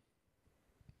well?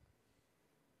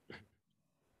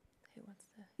 Who wants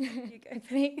to? You go.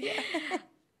 It's me.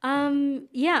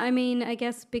 Yeah, I mean, I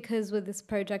guess because with this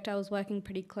project I was working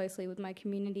pretty closely with my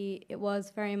community, it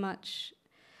was very much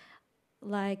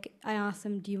like I asked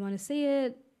them, do you want to see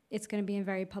it? It's going to be in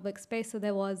very public space. So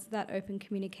there was that open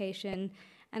communication.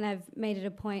 And I've made it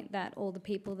a point that all the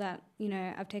people that, you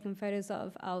know, I've taken photos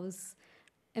of, I was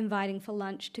inviting for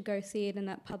lunch to go see it in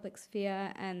that public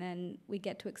sphere, and then we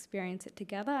get to experience it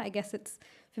together. I guess it's,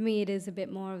 for me, it is a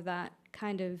bit more of that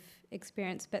kind of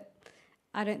experience, but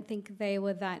I don't think they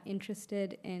were that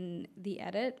interested in the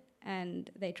edit, and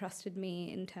they trusted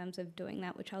me in terms of doing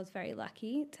that, which I was very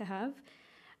lucky to have.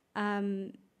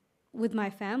 With my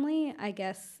family, I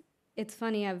guess it's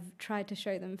funny, I've tried to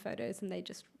show them photos and they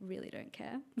just really don't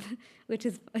care, which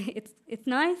is, it's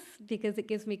nice because it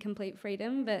gives me complete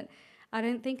freedom, but I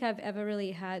don't think I've ever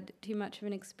really had too much of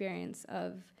an experience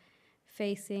of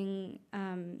facing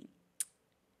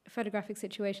photographic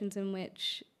situations in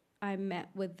which I met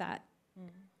with that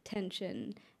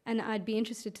tension. And I'd be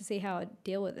interested to see how I'd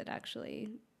deal with it, actually.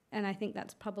 And I think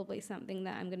that's probably something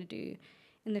that I'm going to do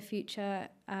in the future.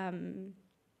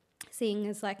 Seeing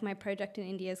as like my project in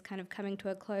India is kind of coming to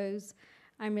a close,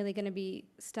 I'm really going to be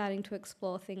starting to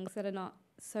explore things that are not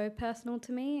so personal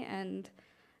to me, and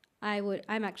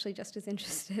I'm actually just as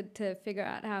interested to figure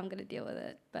out how I'm going to deal with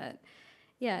it. But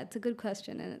yeah, it's a good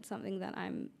question, and it's something that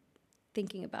I'm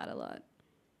thinking about a lot.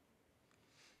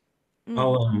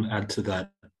 I'll add to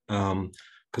that,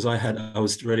 because I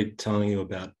was already telling you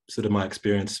about sort of my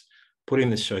experience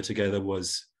putting this show together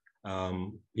was,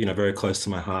 very close to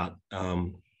my heart.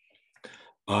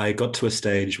 I got to a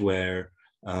stage where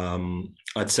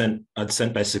I'd sent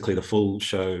basically the full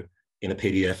show in a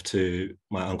PDF to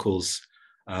my uncles,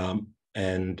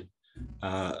 and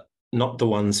not the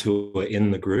ones who were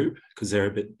in the group, because they're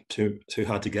a bit too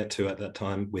hard to get to at that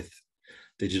time with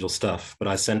digital stuff. But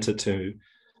I sent it to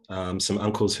some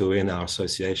uncles who were in our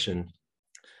association,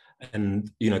 and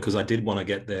because I did want to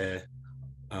get their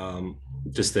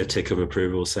just their tick of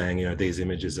approval, saying these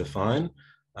images are fine.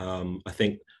 I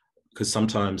think because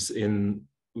sometimes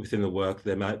within the work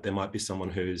there might be someone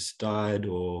who's died,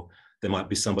 or there might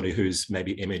be somebody whose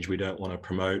maybe image we don't want to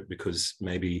promote because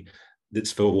maybe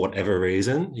it's for whatever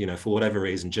reason,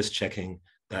 just checking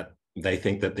that they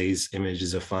think that these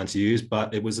images are fine to use.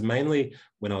 But it was mainly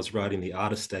when I was writing the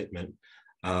artist statement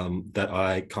that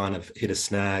I kind of hit a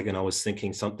snag, and I was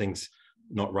thinking something's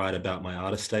not right about my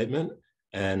artist statement.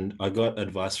 And I got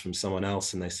advice from someone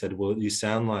else, and they said, well, you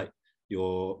sound like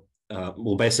you're,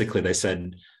 basically they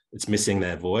said it's missing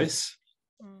their voice.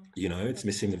 It's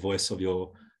missing the voice of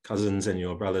your cousins and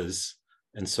your brothers.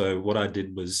 And so what I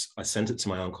did was I sent it to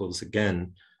my uncles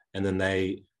again, and then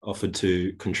they offered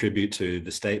to contribute to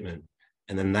the statement.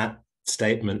 And then that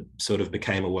statement sort of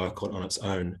became a work on its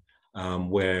own,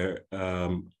 where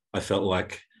I felt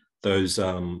like those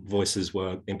voices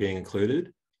were being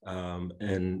included.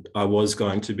 And I was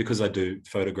going to, because I do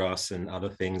photographs and other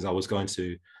things,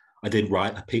 I did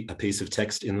write a piece of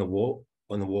text on the wall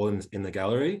in the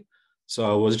gallery.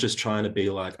 So I was just trying to be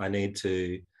like, I need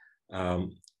to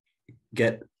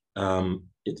get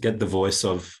the voice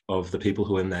of the people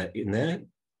who are in there,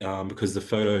 because the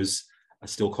photos are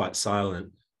still quite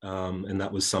silent. And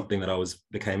that was something that I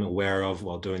became aware of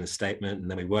while doing the statement,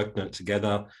 and then we worked on it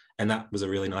together. And that was a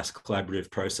really nice collaborative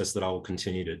process that I will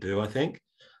continue to do, I think,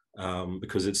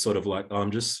 because it's sort of like,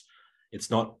 it's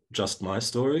not just my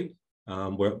story,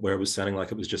 where it was sounding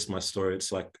like it was just my story.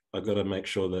 It's like, I've got to make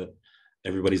sure that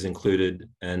everybody's included,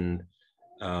 and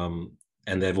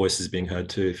their voice is being heard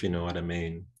too, if you know what I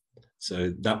mean.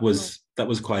 So that was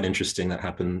quite interesting that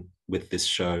happened with this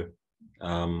show.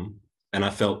 And I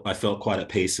felt quite at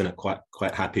peace and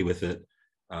quite happy with it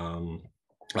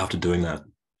after doing that.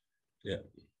 Yeah.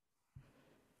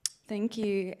 Thank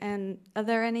you. And are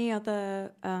there any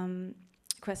other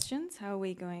questions? How are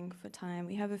we going for time?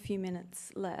 We have a few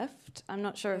minutes left. I'm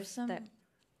not sure There's if some that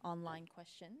online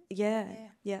questions. Yeah.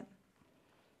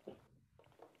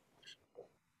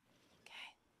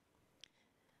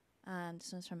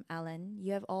 This one's from Alan.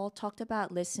 You have all talked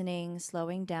about listening,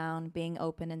 slowing down, being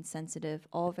open and sensitive,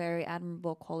 all very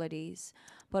admirable qualities,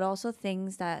 but also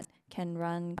things that can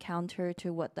run counter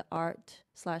to what the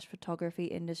art/photography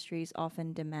industries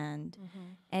often demand.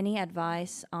 Any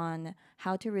advice on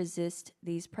how to resist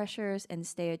these pressures and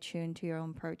stay attuned to your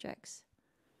own projects?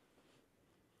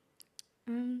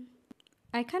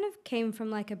 I kind of came from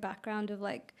like a background of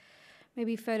like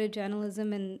maybe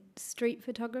photojournalism and street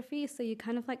photography, so you're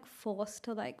kind of like forced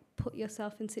to like put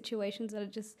yourself in situations that are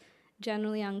just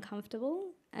generally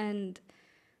uncomfortable. And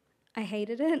I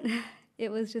hated it.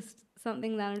 It was just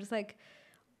something that I'm just like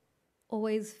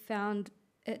always found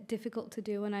it difficult to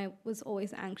do, and I was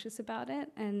always anxious about it.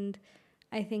 And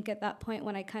I think at that point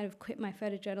when I kind of quit my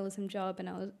photojournalism job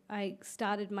and I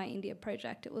started my India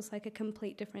project, it was like a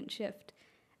complete different shift.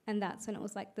 And that's when it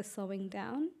was like the slowing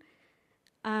down.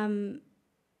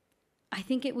 I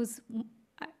think it was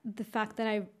the fact that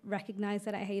I recognized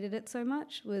that I hated it so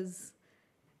much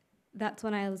that's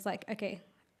when I was like, okay,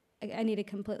 I need a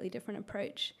completely different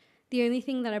approach. The only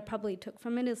thing that I probably took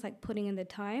from it is like putting in the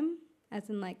time, as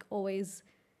in like always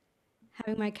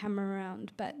having my camera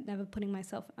around, but never putting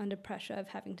myself under pressure of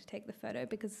having to take the photo,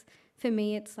 because for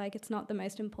me, it's like, it's not the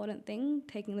most important thing,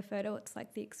 taking the photo, it's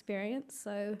like the experience.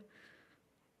 So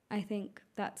I think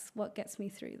that's what gets me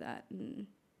through that. And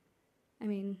I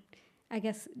mean, I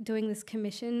guess doing this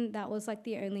commission, that was like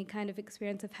the only kind of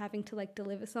experience of having to like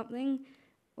deliver something.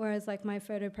 Whereas like my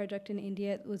photo project in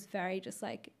India, it was very just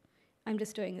like, I'm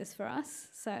just doing this for us.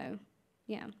 So,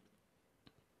 yeah.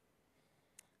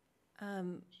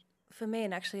 For me,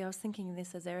 and actually I was thinking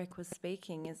this as Eric was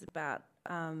speaking, is about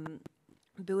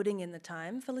building in the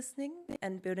time for listening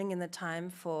and building in the time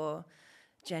for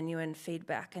genuine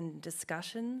feedback and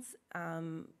discussions.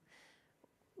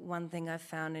 One thing I've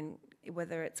found in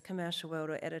whether it's commercial world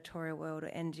or editorial world or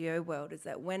NGO world is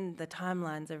that when the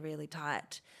timelines are really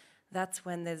tight, that's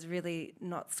when there's really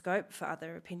not scope for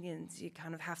other opinions. You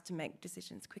kind of have to make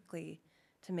decisions quickly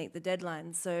to meet the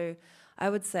deadline. So I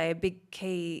would say a big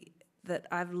key that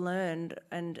I've learned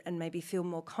and maybe feel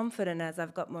more confident as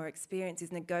I've got more experience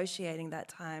is negotiating that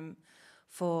time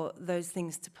for those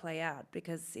things to play out.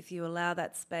 Because if you allow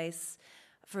that space,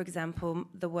 for example,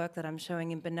 the work that I'm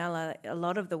showing in Benalla, a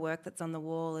lot of the work that's on the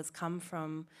wall has come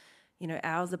from, you know,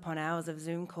 hours upon hours of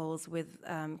Zoom calls with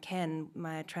Ken,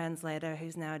 my translator,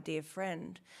 who's now a dear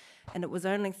friend. And it was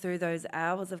only through those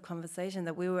hours of conversation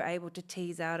that we were able to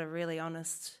tease out a really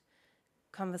honest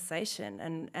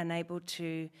conversation and able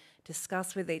to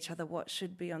discuss with each other what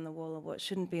should be on the wall and what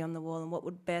shouldn't be on the wall and what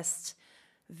would best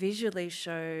visually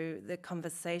show the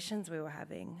conversations we were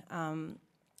having.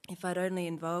 If I'd only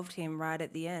involved him right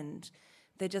at the end,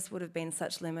 there just would have been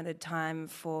such limited time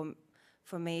for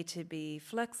me to be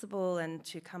flexible and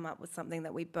to come up with something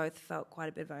that we both felt quite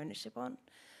a bit of ownership on.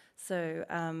 So,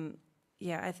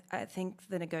 yeah, I think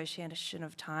the negotiation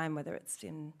of time, whether it's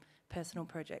in personal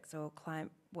projects or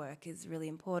client work, is really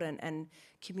important, and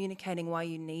communicating why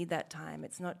you need that time.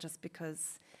 It's not just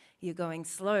because you're going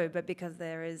slow, but because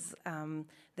there's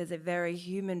a very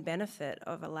human benefit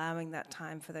of allowing that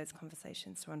time for those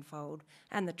conversations to unfold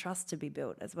and the trust to be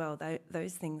built as well.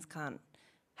 Those things can't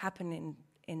happen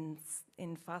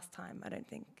in fast time, I don't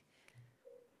think.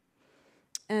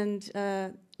 And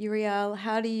Yuriyal,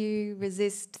 how do you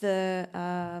resist the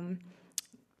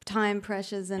time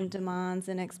pressures and demands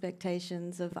and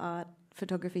expectations of art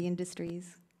photography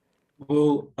industries?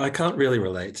 Well, I can't really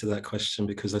relate to that question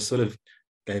because I sort of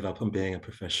gave up on being a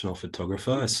professional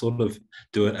photographer. I sort of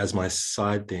do it as my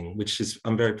side thing, which is,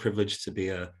 I'm very privileged to be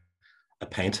a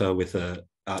painter with a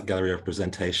art gallery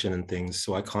representation and things.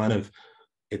 So I kind of,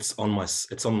 it's on my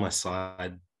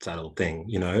side saddle thing,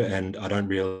 you know, and I don't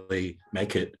really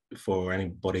make it for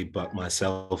anybody but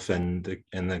myself and the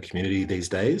community these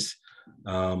days.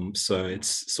 So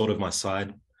it's sort of my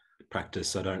side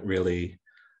practice. I don't really,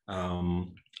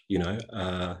 you know,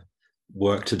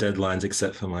 work to deadlines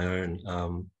except for my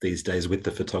own these days with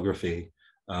the photography.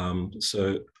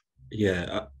 So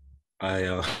yeah,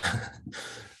 I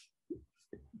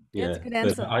yeah, that's a good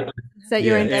answer. Set yeah,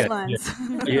 your own yeah,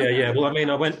 deadlines. yeah. Well, I mean,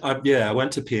 I went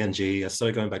to PNG. I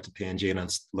started going back to PNG and I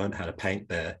learned how to paint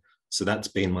there. So that's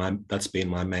been my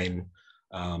main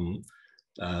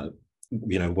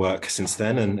you know, work since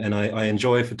then, and I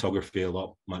enjoy photography a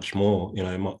lot more, you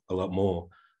know, a lot more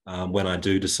when I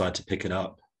do decide to pick it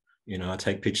up. You know, I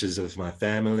take pictures of my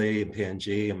family in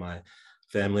PNG and my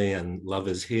family and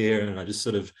lovers here, and I just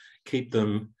sort of keep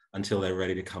them until they're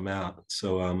ready to come out.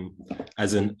 So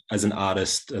as an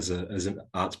artist, as an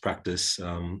arts practice,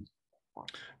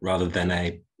 rather than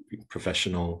a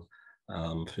professional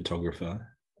photographer.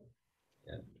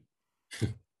 Yeah.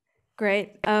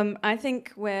 Great. I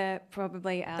think we're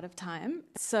probably out of time.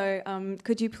 So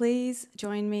could you please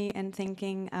join me in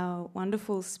thanking our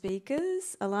wonderful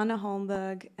speakers, Alana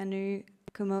Holmberg, Anu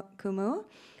Kumar,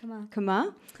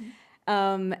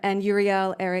 and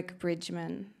Yuriyal Eric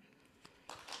Bridgeman.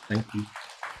 Thank you.